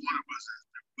there's one of us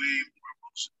that's way more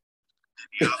emotional than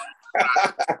the other.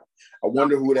 I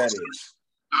wonder who that is.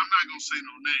 I'm not going to say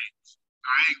no names.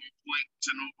 I ain't going to point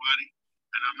to nobody,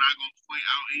 and I'm not going to point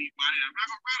out anybody. I'm not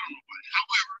going to rat on nobody.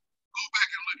 However, go back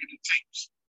and look at the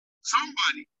tapes.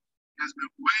 Somebody has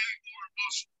been way more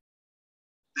emotional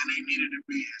than they needed to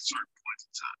be at certain points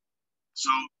in time.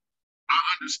 So I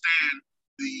understand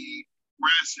the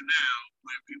rationale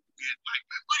when people get like,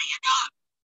 what are you doing?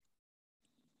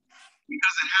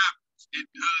 Because it happens. It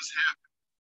does happen.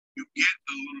 You get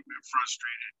a little bit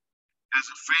frustrated as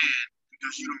a fan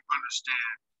because you don't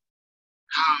understand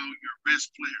how your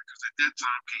best player, because at that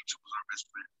time, K2 was our best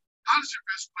player. How does your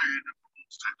best player end up in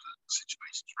those types of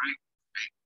situations, right?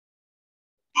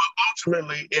 But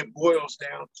ultimately, it boils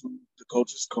down to the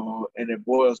coach's call, and it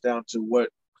boils down to what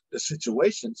the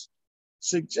situations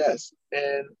suggest.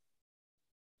 And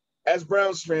as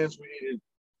Browns fans, we need to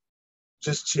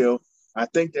just chill. I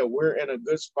think that we're in a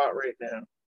good spot right now.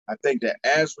 I think that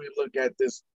as we look at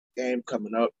this game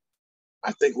coming up,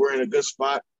 I think we're in a good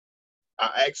spot.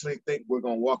 I actually think we're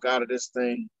going to walk out of this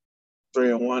thing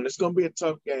 3-1. It's going to be a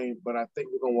tough game, but I think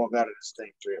we're going to walk out of this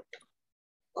thing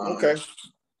 3-1. Okay.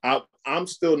 I'm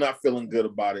still not feeling good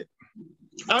about it.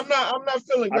 I'm not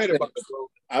feeling great about it, bro.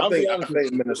 I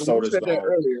think Minnesota's said that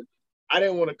earlier. I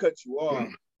didn't want to cut you off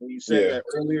when you said that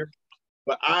earlier,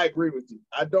 but I agree with you.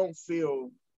 I don't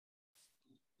feel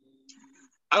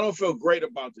great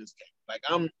about this game. Like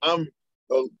I'm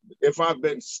if I've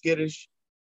been skittish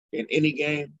in any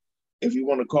game, if you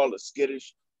want to call it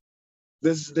skittish,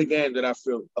 this is the game that I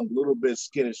feel a little bit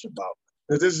skittish about.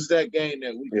 Because this is that game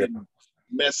that we can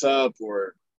mess up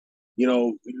or,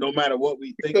 no matter what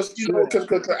we think. Because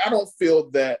I don't feel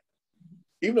that,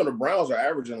 even though the Browns are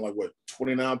averaging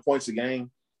 29 points a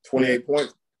game, 28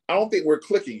 points, I don't think we're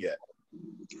clicking yet.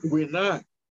 We're not.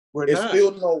 It's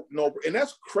still no, and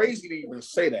that's crazy to even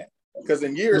say that. Because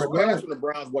in years past when the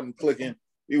Browns wasn't clicking,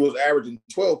 he was averaging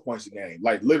 12 points a game,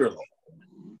 literally,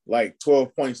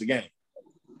 12 points a game.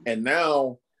 And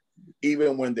now,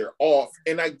 even when they're off,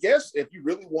 and I guess if you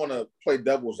really want to play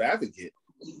devil's advocate,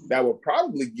 that would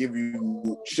probably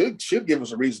should give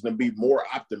us a reason to be more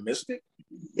optimistic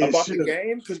about the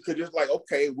game. Because it's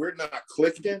okay, we're not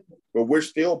clicking, but we're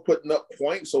still putting up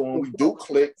points. So when we do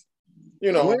click,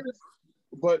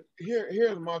 But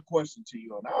here's my question to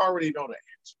you, and I already know the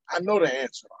answer. I know the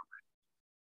answer already,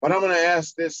 but I'm going to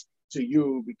ask this to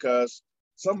you because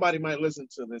somebody might listen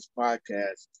to this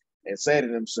podcast and say to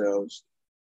themselves,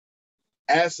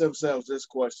 ask themselves this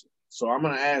question. So I'm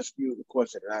going to ask you the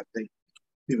question that I think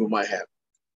people might have.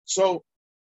 So,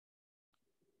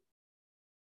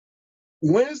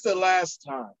 when's the last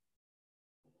time,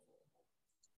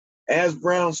 as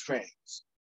Browns fans,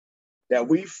 that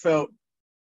we felt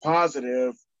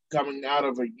positive coming out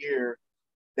of a year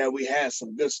that we had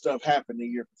some good stuff happen the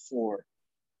year before,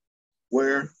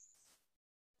 where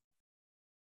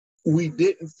we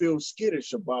didn't feel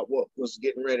skittish about what was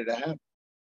getting ready to happen?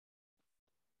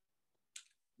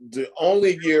 The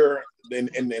only year in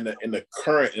the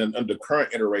current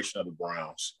iteration of the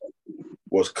Browns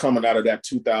was coming out of that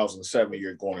 2007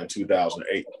 year, going in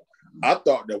 2008. I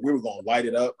thought that we were going to light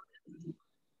it up.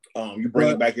 You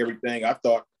bring back everything. I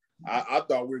thought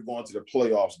we were going to the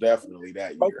playoffs definitely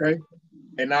that year. Okay,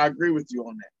 and I agree with you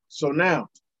on that. So now,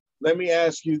 let me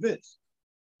ask you this.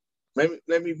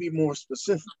 Let me be more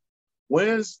specific.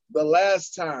 When's the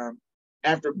last time,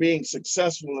 after being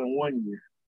successful in one year,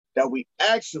 that we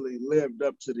actually lived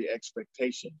up to the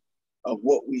expectation of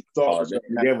what we thought was going to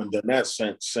happen? We haven't done that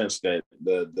since the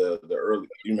early,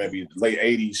 maybe late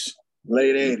 80s.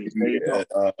 Late 80s. There you go.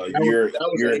 Year in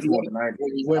the 90s.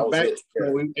 When we went back,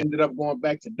 so we ended up going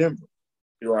back to Denver.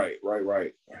 Right.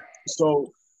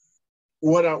 So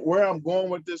where I'm going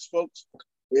with this, folks,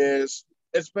 is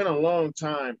it's been a long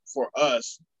time for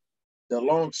us, the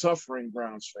long-suffering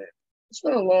Browns fan. It's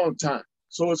been a long time.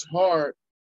 So it's hard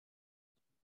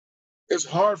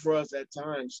for us at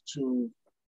times to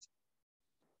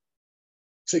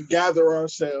gather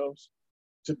ourselves,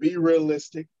 to be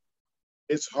realistic.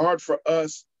 It's hard for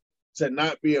us to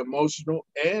not be emotional.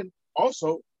 And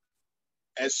also,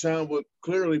 as Sean would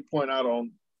clearly point out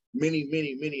on many,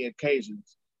 many, many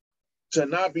occasions, to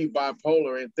not be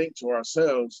bipolar and think to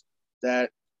ourselves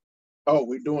that, oh,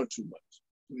 we're doing too much.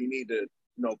 We need to,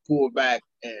 pull back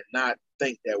and not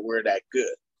think that we're that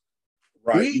good.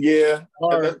 Right.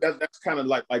 That's kind of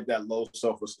like that low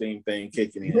self-esteem thing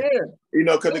kicking in.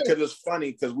 Yeah. Because it's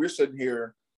funny because we're sitting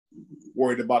here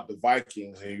worried about the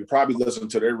Vikings, and you probably listen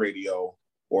to their radio,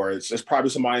 or it's probably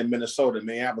somebody in Minnesota,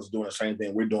 Minneapolis doing the same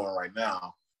thing we're doing right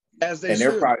now.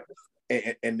 They're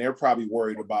probably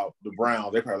worried about the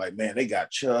Browns. They're probably like, man, they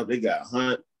got Chubb, they got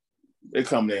Hunt, they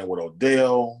coming in with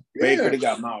Odell, Baker, they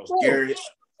got Myles Garrett,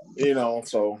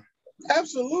 so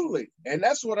absolutely. And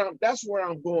that's where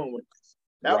I'm going with this.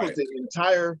 That was the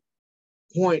entire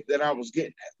point that I was getting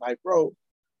at. Like, bro,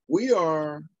 we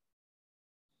are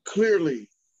clearly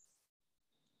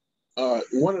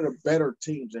one of the better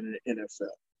teams in the NFL.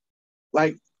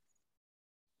 Like,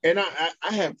 and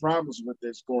I had problems with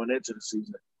this going into the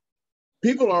season.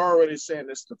 People are already saying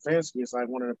that Stefanski is like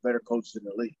one of the better coaches in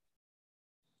the league.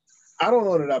 I don't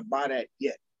know that I buy that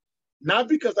yet. Not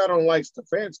because I don't like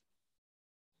Stefanski,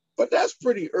 but that's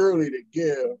pretty early to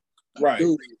give. Right.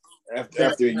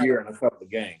 After a year and a couple of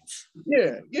games.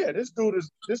 Yeah. This dude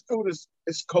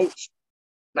is coached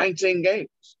 19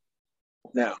 games.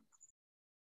 Now,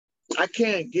 I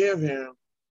can't give him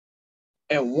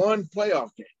in one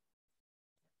playoff game.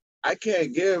 I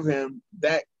can't give him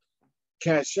that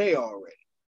cachet already.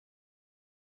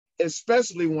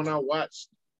 Especially when I watch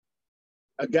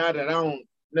a guy that I don't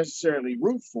necessarily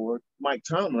root for, Mike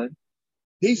Tomlin.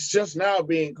 He's just now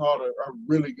being called a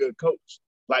really good coach,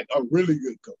 like a really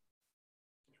good coach.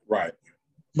 Right.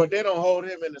 But they don't hold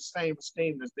him in the same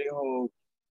esteem as they hold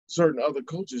certain other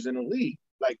coaches in the league.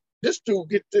 Like, this dude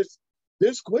get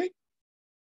this quick.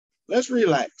 Let's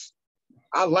relax.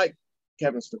 I like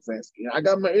Kevin Stefanski. I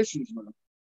got my issues with him.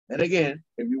 And again,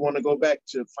 if you want to go back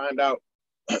to find out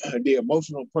the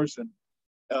emotional person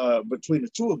between the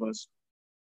two of us,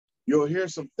 you'll hear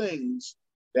some things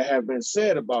that have been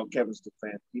said about Kevin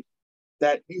Stefanski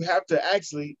that you have to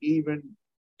actually even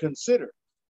consider,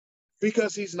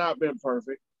 because he's not been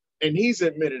perfect, and he's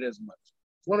admitted as much.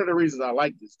 It's one of the reasons I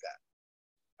like this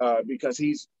guy, because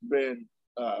he's been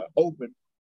open.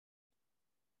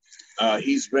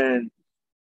 He's been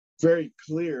very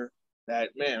clear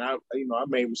that, man, I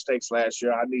made mistakes last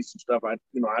year. I need some stuff. I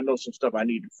know some stuff I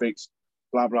need to fix.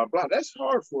 Blah blah blah. That's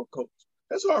hard for a coach.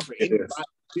 That's hard for anybody.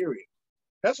 Period.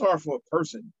 That's hard for a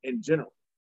person in general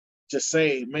to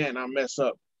say, man, I mess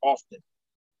up often,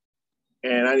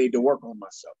 and I need to work on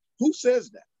myself. Who says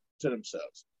that to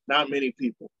themselves? Not many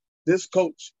people. This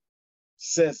coach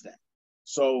says that.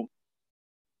 So,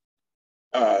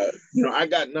 I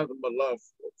got nothing but love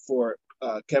for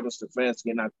Kevin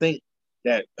Stefanski, and I think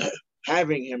that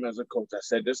having him as a coach, I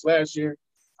said this last year,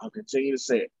 I'll continue to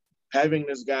say it. having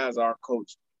this guy as our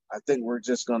coach, I think we're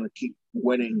just going to keep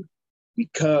winning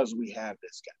because we have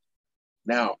this guy.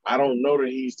 Now, I don't know that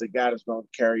he's the guy that's going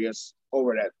to carry us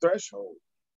over that threshold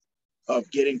of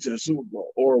getting to the Super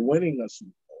Bowl or winning a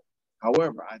Super Bowl.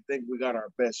 However, I think we got our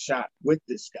best shot with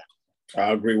this guy.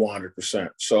 I agree 100%.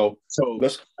 So I'm going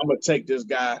to take this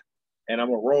guy and I'm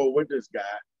going to roll with this guy.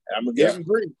 And I'm going to give him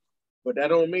grief. But that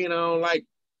don't mean I don't like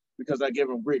because I give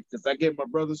him grief. Because I give my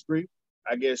brothers grief.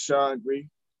 I give Sean grief.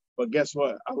 But guess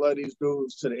what? I love these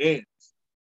dudes to the end.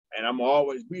 And I'm going to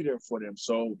always be there for them.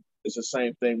 So it's the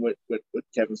same thing with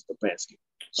Kevin Stefanski.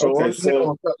 So, okay,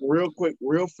 so real quick,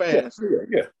 real fast.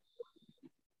 Yeah.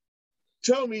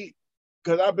 Tell me,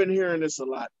 because I've been hearing this a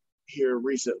lot here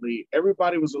recently.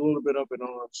 Everybody was a little bit up in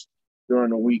arms during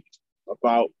the week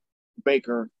about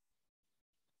Baker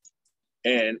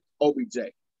and OBJ.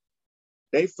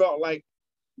 They felt like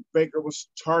Baker was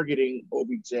targeting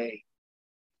OBJ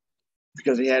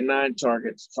because he had 9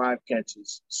 targets, 5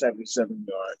 catches, 77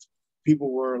 yards.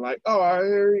 People were like, oh,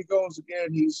 here he goes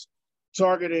again. He's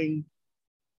targeting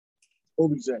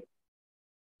OBJ.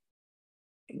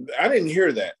 I didn't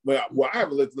hear that, but I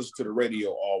haven't listened to the radio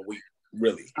all week,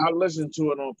 really. I listened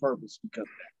to it on purpose because of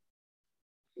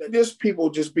that. There's people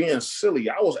just being silly.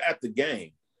 I was at the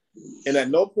game, and at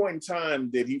no point in time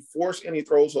did he force any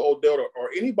throws to Odell or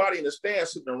anybody in the stand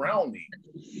sitting around me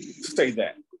to say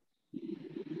that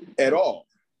at all.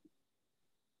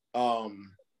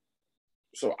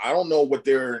 So I don't know what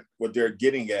they're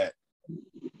getting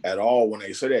at all when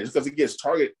they say that. Just because he gets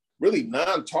targeted, really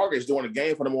 9 targets during a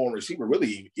game for the number 1 receiver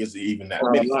really isn't even that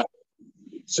many.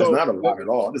 So it's not a lot at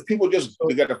all. Just people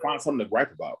they got to find something to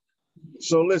gripe about.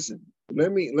 So listen,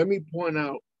 let me point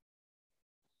out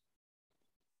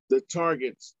the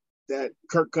targets that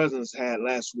Kirk Cousins had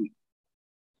last week.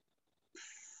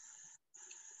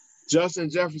 Justin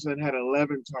Jefferson had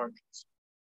 11 targets.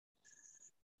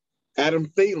 Adam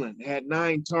Thielen had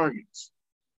 9 targets.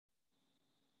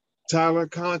 Tyler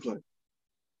Conklin,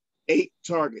 8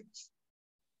 targets.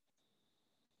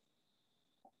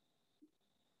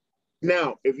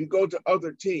 Now, if you go to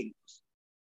other teams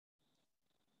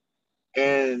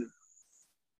and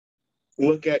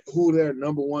look at who their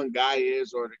number 1 guy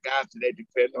is or the guys that they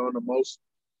depend on the most,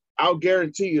 I'll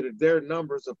guarantee you that their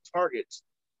numbers of targets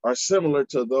are similar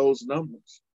to those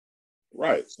numbers.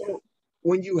 Right. So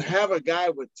when you have a guy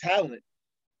with talent,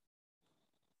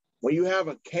 when you have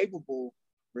a capable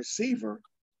receiver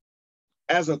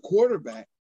as a quarterback,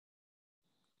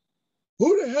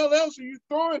 who the hell else are you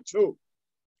throwing to?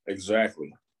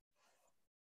 Exactly.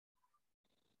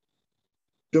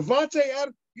 Devontae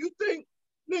Adams, you think,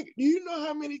 nigga, do you know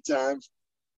how many times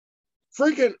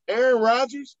freaking Aaron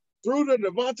Rodgers threw to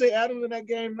Devontae Adams in that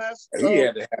game last He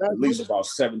had to have at least about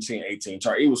 17, 18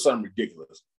 targets. It was something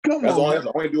ridiculous. That's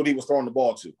the only dude he was throwing the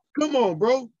ball to. Come on,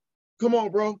 bro. Come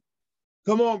on, bro.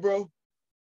 Come on, bro.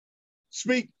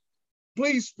 Speak.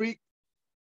 Please speak.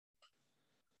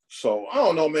 So, I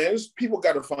don't know, man. People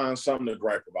got to find something to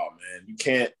gripe about, man. You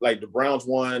can't, like the Browns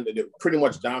won, they pretty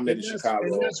much dominated Chicago.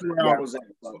 And that's where I was at,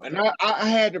 bro. And I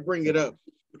had to bring it up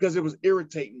because it was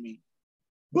irritating me.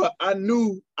 But I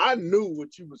knew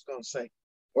what you was going to say.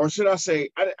 Or should I say,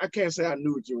 I can't say I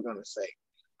knew what you were going to say.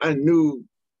 I knew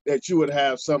that you would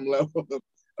have some level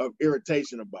of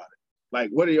irritation about it. Like,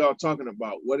 what are y'all talking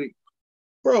about?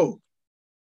 Bro,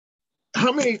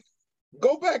 how many?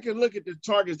 Go back and look at the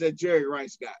targets that Jerry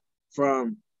Rice got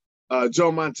from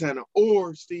Joe Montana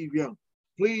or Steve Young,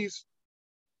 please.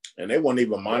 And they weren't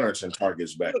even monitoring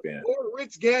targets back then. Or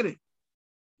Rich Gannon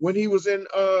when he was in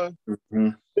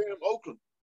Oakland.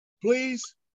 Please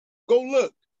go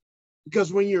look.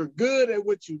 Because when you're good at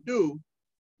what you do,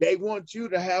 they want you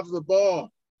to have the ball.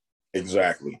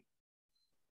 Exactly.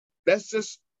 That's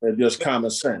just common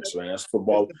sense, man. That's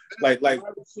football. Like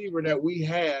receiver that we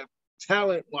have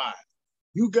talent-wise.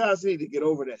 You guys need to get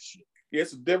over that shit. Yeah,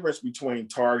 it's a difference between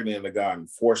targeting the guy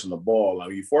and forcing the ball. I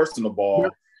mean, you forcing the ball,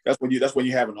 that's when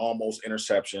you having almost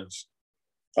interceptions.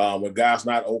 When guys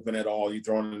not open at all, you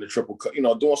throwing in the triple cut,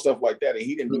 doing stuff like that. And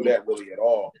he didn't do that really at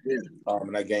all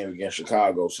in that game against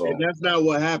Chicago. So and that's not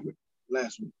what happened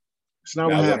last week. It's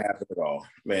not what happened at all,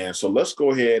 man. So let's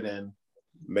go ahead and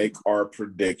make our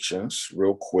predictions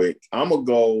real quick. I'm gonna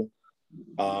go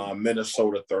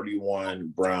Minnesota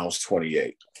 31, Browns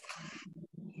 28.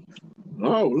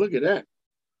 Oh, look at that.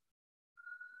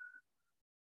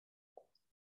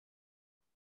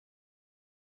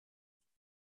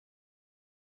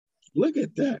 Look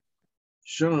at that.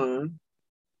 Sean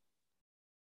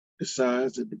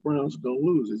decides that the Browns are going to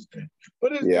lose this game.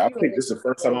 But I think this is the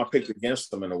first time I picked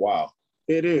against them in a while.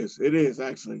 It is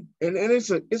actually. And it's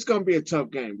going to be a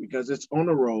tough game because it's on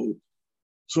the road.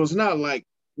 So it's not like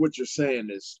what you're saying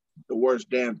is the worst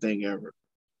damn thing ever.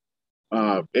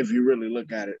 If you really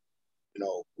look at it,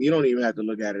 you don't even have to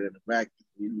look at it in a vacuum.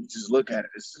 You just look at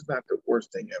it. It's just not the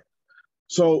worst thing ever.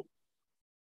 So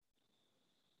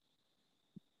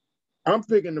I'm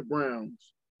picking the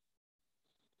Browns.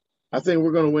 I think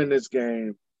we're going to win this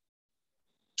game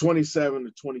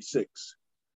 27-26.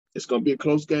 It's going to be a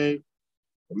close game.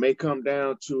 It may come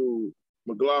down to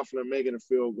McLaughlin making a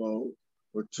field goal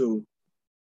or two.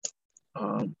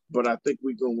 But I think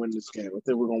we're going to win this game. I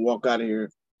think we're going to walk out of here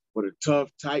with a tough,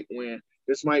 tight win.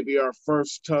 This might be our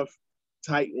first tough,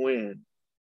 tight win.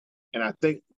 And I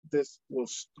think this will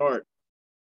start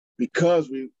because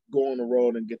we go on the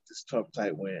road and get this tough,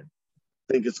 tight win.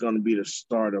 I think it's going to be the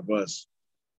start of us,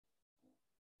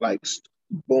 like,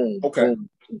 boom, boom,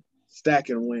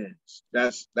 stacking wins.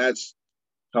 That's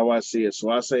how I see it. So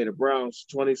I say the Browns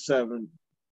 27-26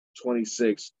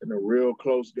 in a real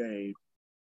close game.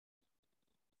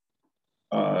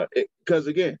 Because,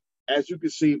 again, as you can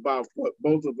see by what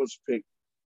both of us picked,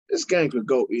 this game could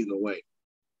go either way.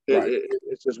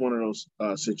 It's just one of those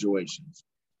situations.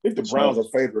 I think the Browns are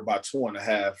favored by 2.5.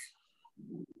 I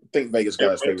think Vegas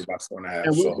got us favored by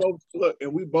 2.5.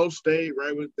 And we both stayed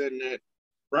right within that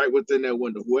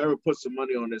window. Whoever puts some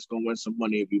money on this is gonna win some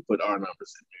money if you put our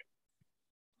numbers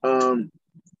in there.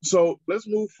 So let's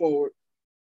move forward.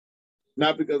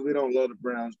 Not because we don't love the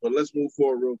Browns, but let's move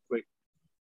forward real quick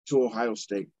to Ohio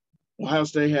State. Ohio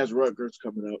State has Rutgers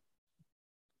coming up.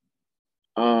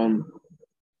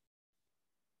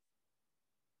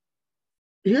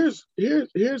 Here's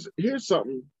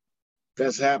something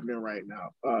that's happening right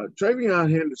now. TreVeyon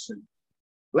Henderson.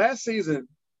 Last season,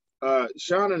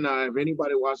 Sean and I, if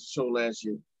anybody watched the show last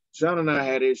year, Sean and I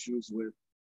had issues with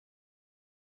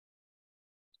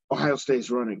Ohio State's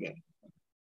running game.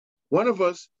 One of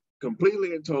us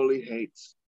completely and totally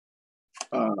hates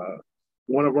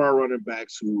one of our running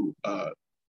backs who I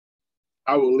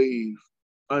will leave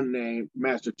unnamed,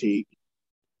 Master Teague.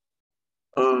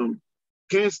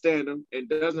 Can't stand him and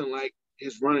doesn't like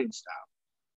his running style.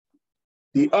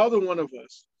 The other one of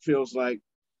us feels like,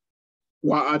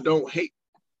 while I don't hate,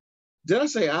 did I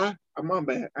say I? My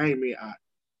bad. I ain't mean I.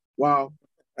 While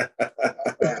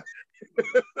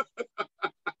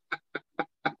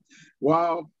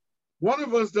while one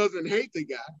of us doesn't hate the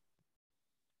guy,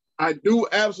 I do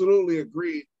absolutely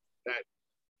agree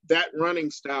that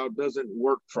running style doesn't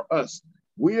work for us.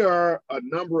 We are a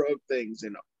number of things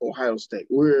in Ohio State.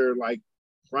 We're like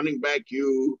running back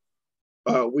you.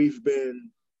 We've been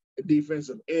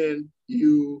defensive end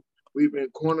you. We've been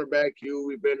cornerback you.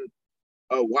 We've been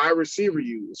a wide receiver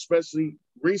you, especially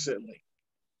recently.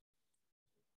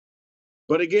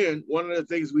 But again, one of the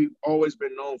things we've always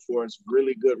been known for is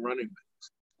really good running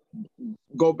backs.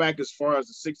 Go back as far as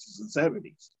the 60s and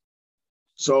 70s.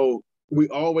 So we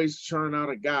always churn out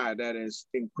a guy that is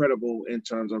incredible in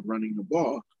terms of running the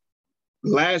ball.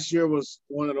 Last year was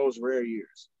one of those rare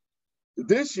years.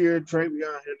 This year,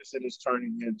 TreVeyon Henderson is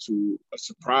turning into a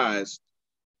surprise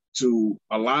to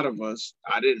a lot of us.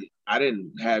 I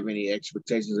didn't have any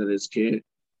expectations of this kid,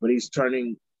 but he's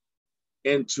turning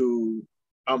into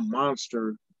a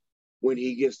monster when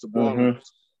he gets the ball.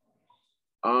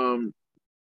 Mm-hmm.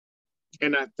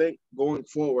 And I think going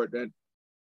forward that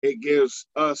it gives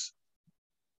us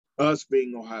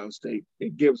being Ohio State,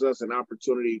 it gives us an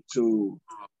opportunity to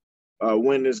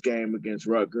win this game against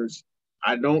Rutgers.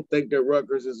 I don't think that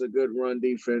Rutgers is a good run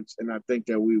defense, and I think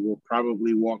that we will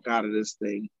probably walk out of this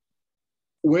thing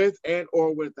with and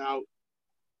or without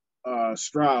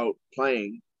Stroud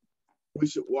playing. We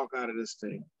should walk out of this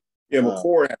thing. Yeah,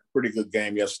 McCord had a pretty good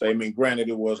game yesterday. I mean, granted,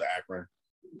 it was Akron,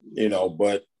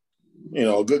 but,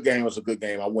 a good game was a good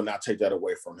game. I would not take that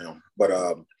away from him. But,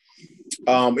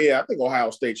 yeah, I think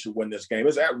Ohio State should win this game.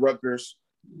 It's at Rutgers.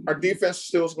 Our defense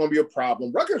still is going to be a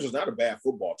problem. Rutgers is not a bad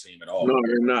football team at all. No,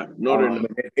 they're not. No, they're not.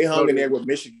 They hung in there with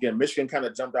Michigan. Michigan kind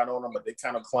of jumped out on them, but they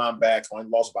kind of climbed back. Only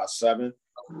lost by 7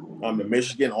 to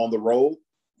Michigan on the road.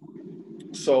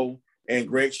 So, and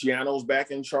Greg Schiano's back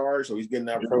in charge, so he's getting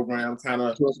that program kind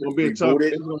of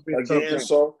rebooted again.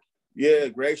 So, yeah,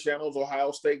 Greg Schiano's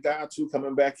Ohio State guy too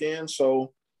coming back in.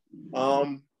 So,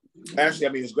 actually, I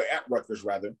mean, it's at Rutgers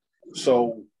rather.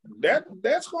 So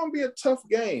that's going to be a tough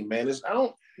game, man. It's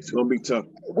going to be tough.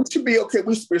 We should be okay.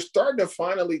 We're starting to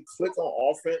finally click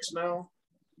on offense now.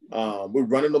 We're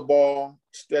running the ball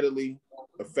steadily,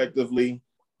 effectively.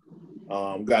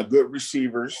 Got good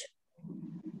receivers.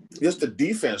 Just the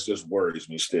defense just worries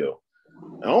me still.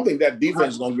 I don't think that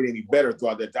defense is going to get any better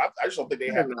throughout that. I just don't think they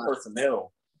have the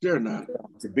personnel. They're not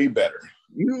to be better.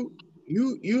 You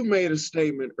made a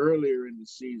statement earlier in the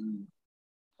season.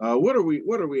 What are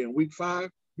we in, week 5?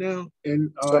 now?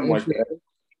 And something like that.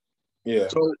 Yeah.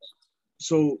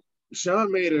 So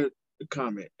Sean made a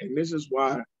comment, and this is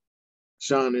why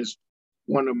Sean is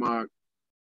one of my,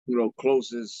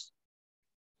 closest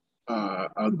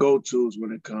go-tos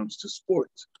when it comes to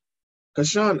sports. Because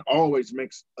Sean always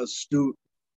makes astute,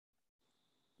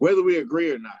 whether we agree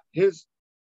or not, his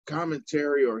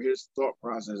commentary or his thought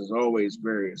process is always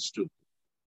very astute.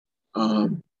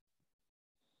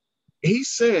 He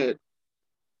said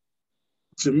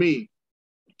to me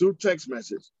through text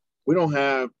message, we don't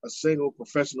have a single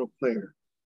professional player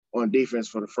on defense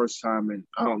for the first time in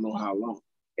I don't know how long.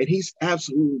 And he's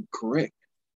absolutely correct.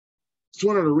 It's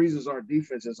one of the reasons our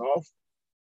defense is awful.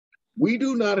 We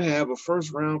do not have a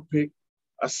first-round pick,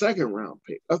 a second-round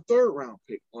pick, a third-round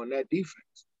pick on that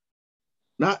defense.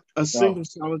 Not a single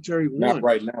solitary one. Not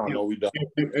right now. No, we don't.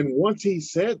 And once he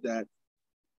said that,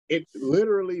 it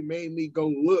literally made me go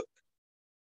look,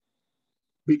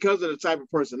 because of the type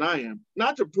of person I am,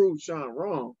 not to prove Sean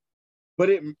wrong, but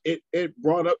it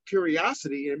brought up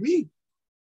curiosity in me.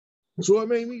 So it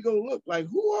made me go look, like,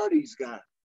 who are these guys?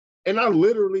 And I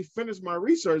literally finished my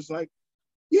research like,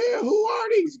 yeah, who are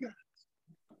these guys?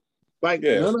 Like,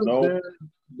 yeah, none of them.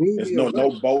 There's no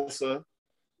Bosa.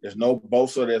 There's no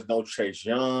Bosa. There's no Chase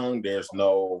Young. There's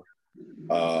no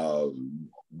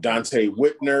Dante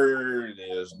Whitner.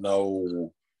 There's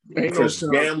no Chris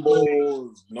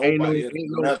Gamble. Nobody.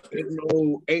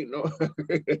 Ain't no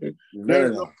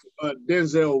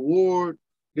Denzel Ward.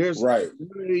 There's right.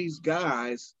 One of these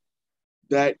guys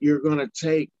that you're gonna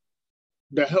take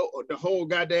the whole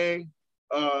goddamn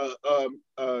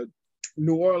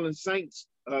New Orleans Saints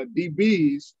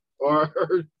DBs are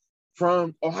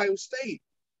from Ohio State.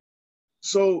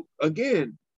 So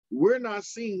again, we're not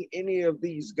seeing any of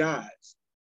these guys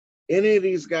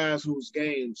whose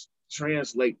games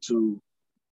translate to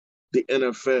the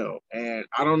NFL. And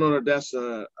I don't know that that's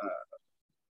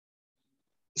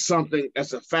something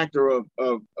that's a factor of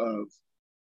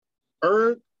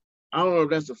Erg. I don't know if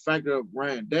that's a factor of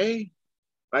Ryan Day.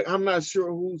 Like, I'm not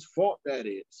sure whose fault that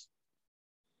is.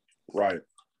 Right.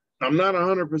 I'm not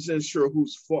 100% sure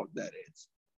whose fault that is.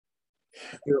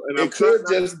 And it could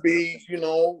just be,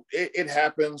 it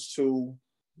happens to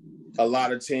a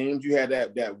lot of teams. You had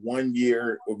that 1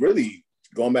 year, or really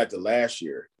going back to last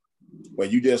year, when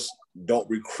you just don't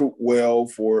recruit well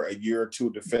for a year or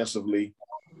two defensively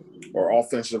or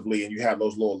offensively, and you have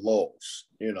those little lulls,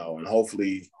 and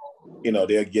hopefully, they'll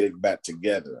get it back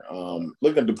together.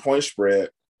 Looking at the point spread,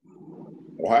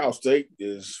 Ohio State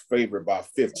is favored by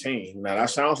 15. Now, that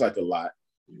sounds like a lot,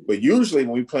 but usually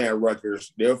when we play at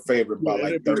Rutgers, they're favored by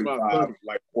like 35,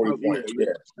 like 40 points.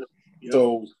 Yeah.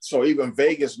 So even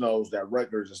Vegas knows that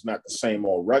Rutgers is not the same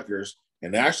old Rutgers,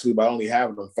 and actually by only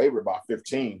having them favored by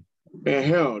 15, and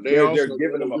hell, they're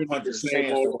giving them a puncher's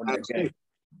chance to win that game.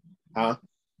 Huh?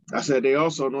 I said they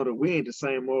also know that we ain't the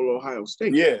same old Ohio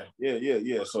State. Yeah.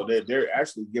 So they're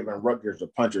actually giving Rutgers a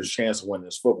puncher's chance to win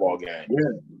this football game.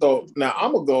 Yeah. So now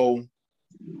I'm gonna go.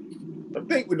 I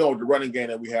think we know the running game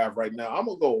that we have right now. I'm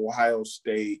gonna go Ohio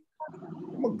State.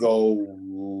 I'm gonna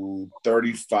go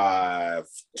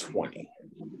 35-20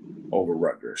 over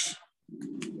Rutgers.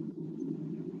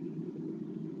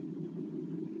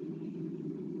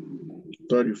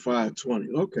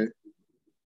 $35-20. Okay.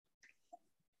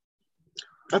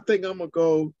 I think I'm gonna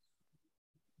go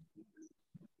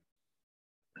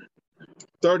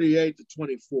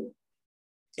 38-24.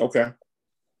 Okay.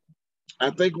 I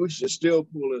think we should still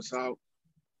pull this out.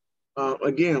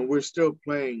 Again, we're still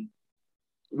playing.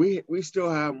 We still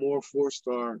have more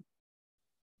 4-star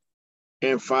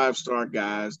and 5-star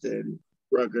guys than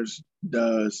Rutgers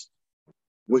does.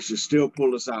 We should still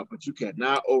pull this out, but you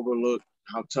cannot overlook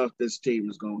how tough this team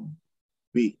is going to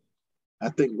be. I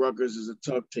think Rutgers is a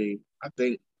tough team. I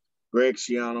think Greg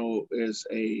Schiano is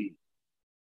a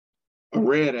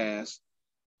red ass,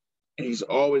 and he's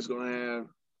always going to have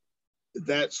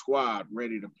that squad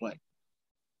ready to play.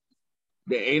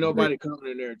 There ain't nobody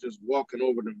coming in there just walking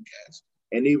over them guys.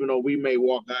 And even though we may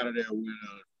walk out of there with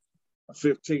a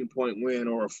 15-point win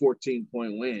or a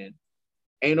 14-point win,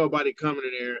 ain't nobody coming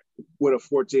in there with a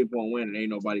 14-point win and ain't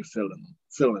nobody feeling them.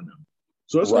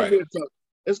 So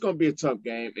it's gonna be a tough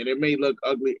game, and it may look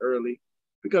ugly early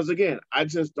because again, I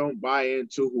just don't buy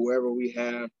into whoever we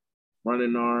have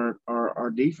running our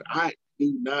defense. I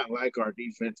do not like our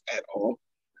defense at all.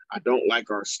 I don't like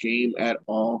our scheme at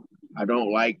all. I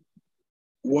don't like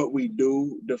what we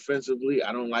do defensively.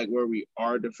 I don't like where we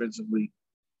are defensively.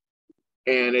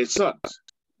 And it sucks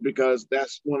because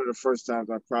that's one of the first times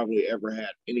I probably ever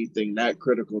had anything that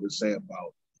critical to say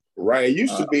about Right. It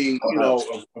used to be,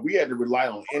 if we had to rely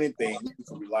on anything, we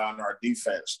could rely on our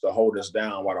defense to hold us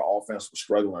down while the offense was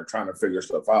struggling or trying to figure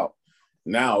stuff out.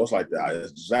 Now it's like that.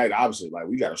 It's exactly opposite. Like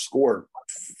we got to score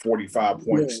 45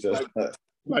 points. Yeah,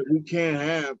 like we can't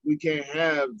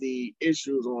have the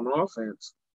issues on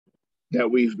offense that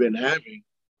we've been having.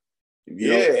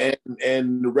 Yeah,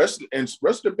 and the rest of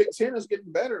the Big Ten is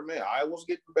getting better, man. Iowa's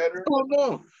getting better. Oh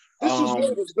no, this is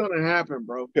what was gonna happen,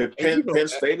 bro. Penn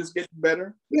State is getting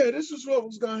better. Yeah, this is what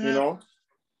was gonna happen.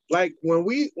 Like when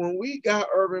we got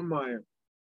Urban Meyer,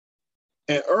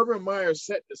 and Urban Meyer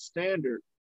set the standard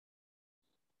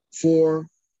for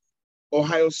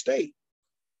Ohio State.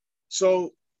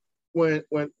 So when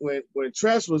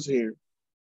Tress was here,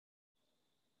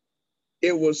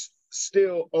 it was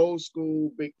still old school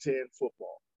Big Ten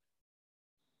football.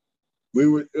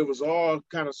 It was all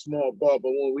kind of small ball,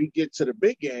 but when we get to the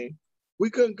big game, we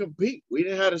couldn't compete. We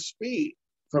didn't have the speed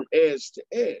from edge to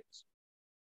edge.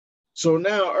 So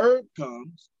now Herb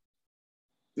comes.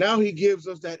 Now he gives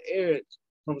us that edge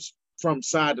from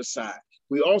side to side.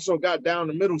 We also got down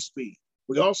the middle speed.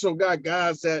 We also got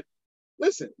guys that,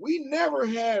 listen, we never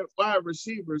had wide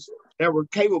receivers that were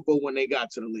capable when they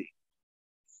got to the league.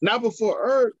 Not before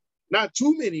Herb, not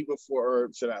too many before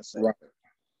Herb, should I say. Right.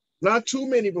 Not too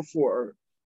many before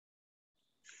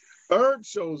Herb. Herb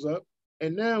shows up,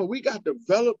 and now we got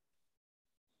developed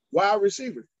wide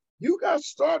receivers. You got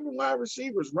starting wide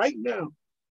receivers right now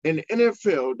in the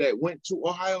NFL that went to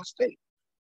Ohio State.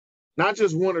 Not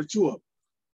just one or two of them.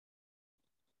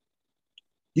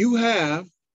 You have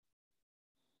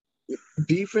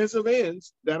defensive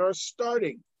ends that are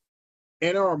starting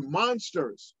and are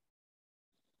monsters.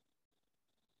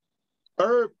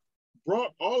 Herb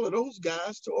brought all of those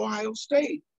guys to Ohio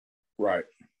State. Right.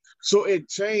 So it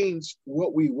changed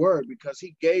what we were because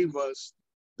he gave us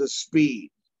the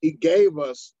speed. He gave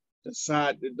us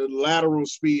the lateral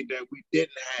speed that we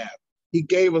didn't have. He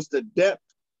gave us the depth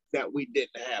that we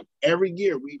didn't have. Every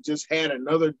year we just had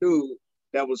another dude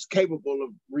that was capable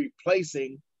of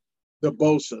replacing the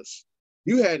Bosas.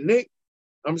 You had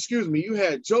you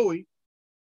had Joey,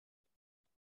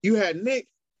 you had Nick,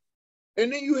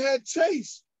 and then you had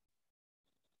Chase.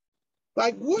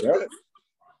 Like what? Yep.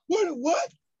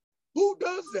 What? Who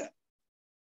does that?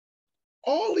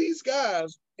 All these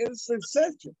guys in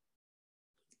succession.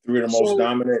 Three of the most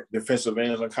dominant defensive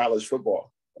ends in college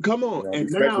football. Come on.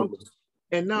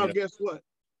 And now guess what?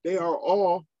 They are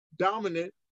all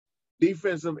dominant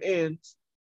defensive ends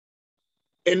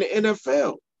in the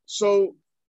NFL. So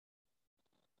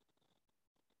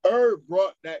Herb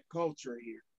brought that culture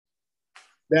here.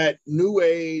 That new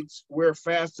age, we're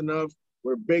fast enough,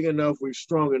 we're big enough, we're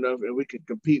strong enough, and we can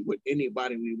compete with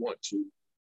anybody we want to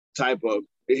type of.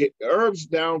 Herb's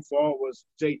downfall was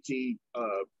JT.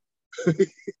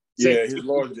 Yeah, his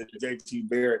Lord JT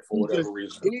Barrett for whatever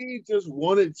reason. He just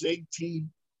wanted JT.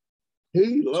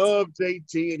 He loved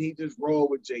JT, and he just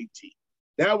rolled with JT.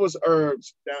 That was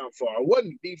Herb's downfall. It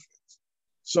wasn't defense.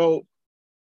 So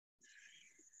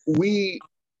we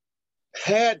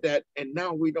had that, and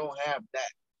now we don't have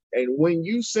that. And when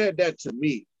you said that to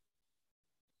me,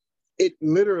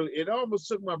 it almost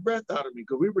took my breath out of me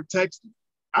because we were texting.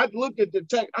 I looked at the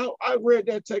text. I read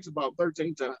that text about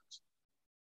 13 times.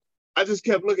 I just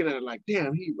kept looking at it like,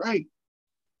 damn, he right.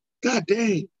 God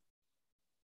dang.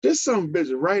 This some bitch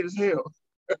is right as hell.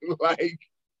 Like,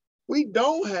 we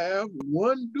don't have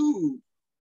one dude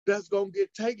that's going to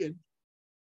get taken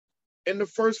in the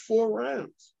first 4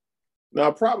 rounds.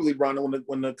 Now, probably, Ron,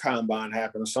 when the combine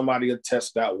happens, somebody will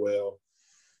test out well,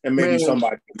 and maybe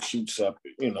somebody shoots up,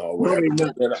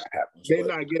 whatever. They're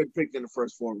not getting picked in the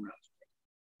first 4 rounds.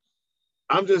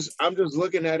 I'm just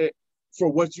looking at it for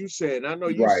what you said. And I know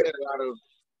you said it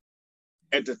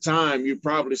at the time, you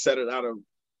probably said it out of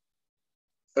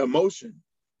emotion.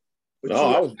 No,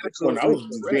 I was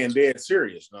being dead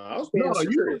serious. No, I was being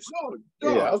serious.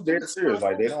 I was dead serious.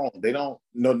 Like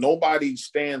nobody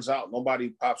stands out, nobody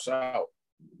pops out.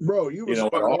 Bro, you were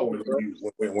spot on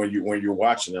when you're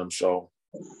watching them. So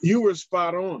you were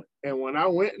spot on. And when I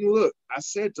went and looked, I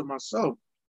said to myself,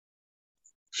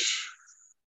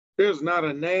 there's not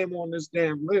a name on this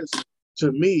damn list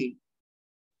to me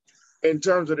in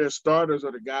terms of their starters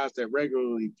or the guys that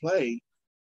regularly play.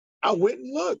 I went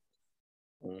and looked.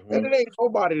 Mm-hmm. And it ain't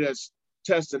nobody that's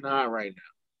testing high right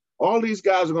now. All these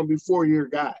guys are going to be 4-year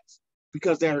guys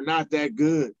because they're not that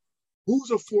good.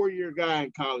 Who's a 4-year guy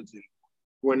in college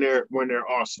when they're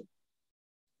awesome?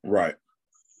 Right.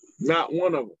 Not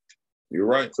one of them. You're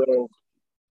right. So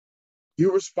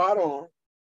you were spot on.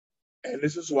 And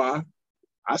this is why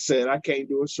I said I can't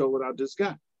do a show without this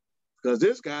guy. Because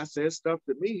this guy says stuff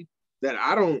to me that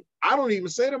I don't even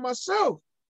say to myself.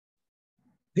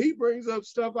 He brings up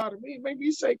stuff out of me, make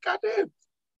me say, God damn,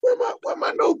 where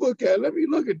my notebook at? Let me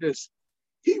look at this.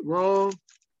 He wrong.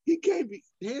 He can't be,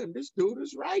 damn, this dude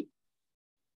is right.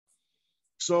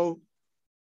 So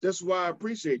that's why I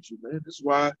appreciate you, man. That's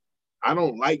why I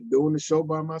don't like doing the show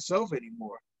by myself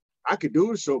anymore. I could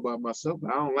do the show by myself,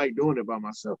 but I don't like doing it by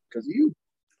myself because of you.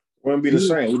 Wouldn't be the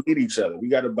same. We need each other. We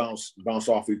got to bounce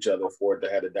off each other for it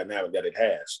to have the dynamic that it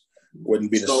has.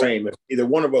 Wouldn't be the same if either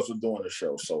one of us was doing the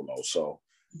show solo. So,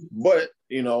 but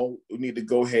we need to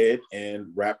go ahead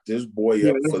and wrap this boy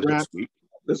up for this week.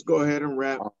 Let's go ahead and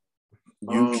wrap.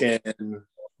 You can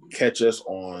catch us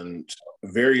on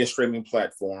various streaming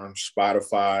platforms: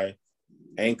 Spotify,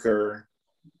 Anchor,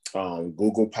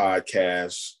 Google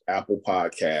Podcasts, Apple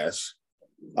Podcasts.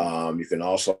 You can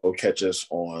also catch us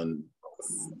on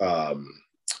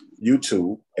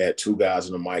YouTube at 2 Guys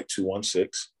and a Mic 216,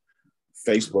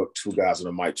 Facebook 2 Guys and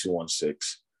a Mic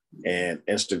 216, and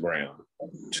Instagram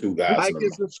 2 Guys like and a and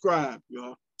Mic subscribe,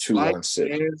 y'all. 216.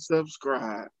 Like and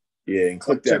subscribe. Yeah, and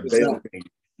click that bell thing.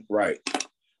 Right.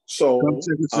 So,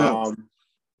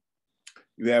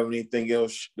 you have anything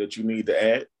else that you need to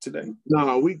add today?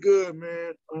 No, we good,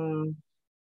 man.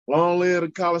 Long live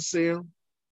the Coliseum.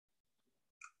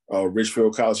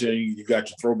 Richfield Coliseum, you got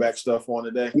your throwback stuff on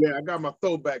today? Yeah, I got my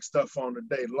throwback stuff on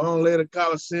today. Long live the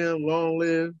Coliseum. Long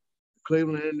live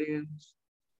Cleveland Indians.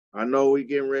 I know we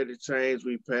getting ready to change.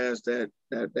 We passed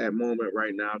that moment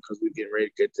right now because we're getting ready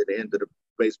to get to the end of the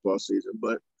baseball season.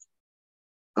 But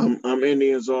I'm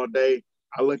Indians all day.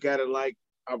 I look at it like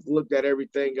I've looked at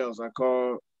everything else. I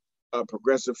call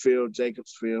Progressive Field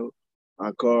Jacobs Field.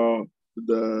 I call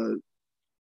the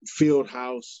Field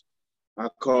House. I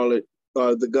call it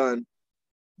the Gun.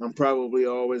 I'm probably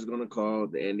always going to call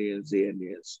the Indians the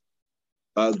Indians.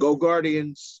 Go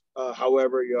Guardians.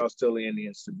 However, y'all still the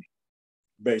Indians to me.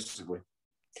 Basically.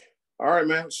 All right,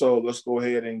 man. So let's go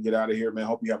ahead and get out of here, man.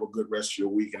 Hope you have a good rest of your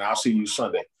week, and I'll see you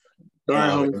Sunday. All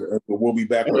right, we'll be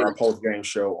back with our post-game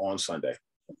show on Sunday.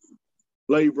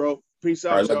 Love you, bro. Peace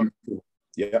out. All right, love you.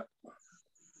 Yeah.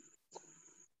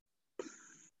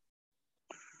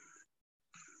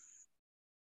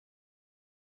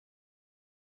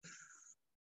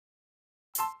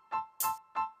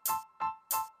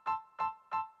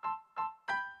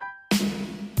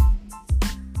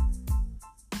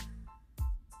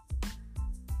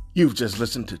 You've just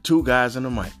listened to 2 Guys and a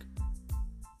Mic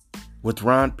with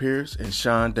Ron Pierce and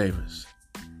Sean Davis.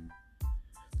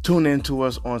 Tune in to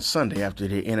us on Sunday after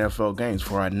the NFL games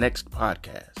for our next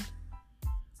podcast.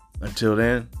 Until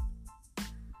then,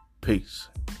 peace.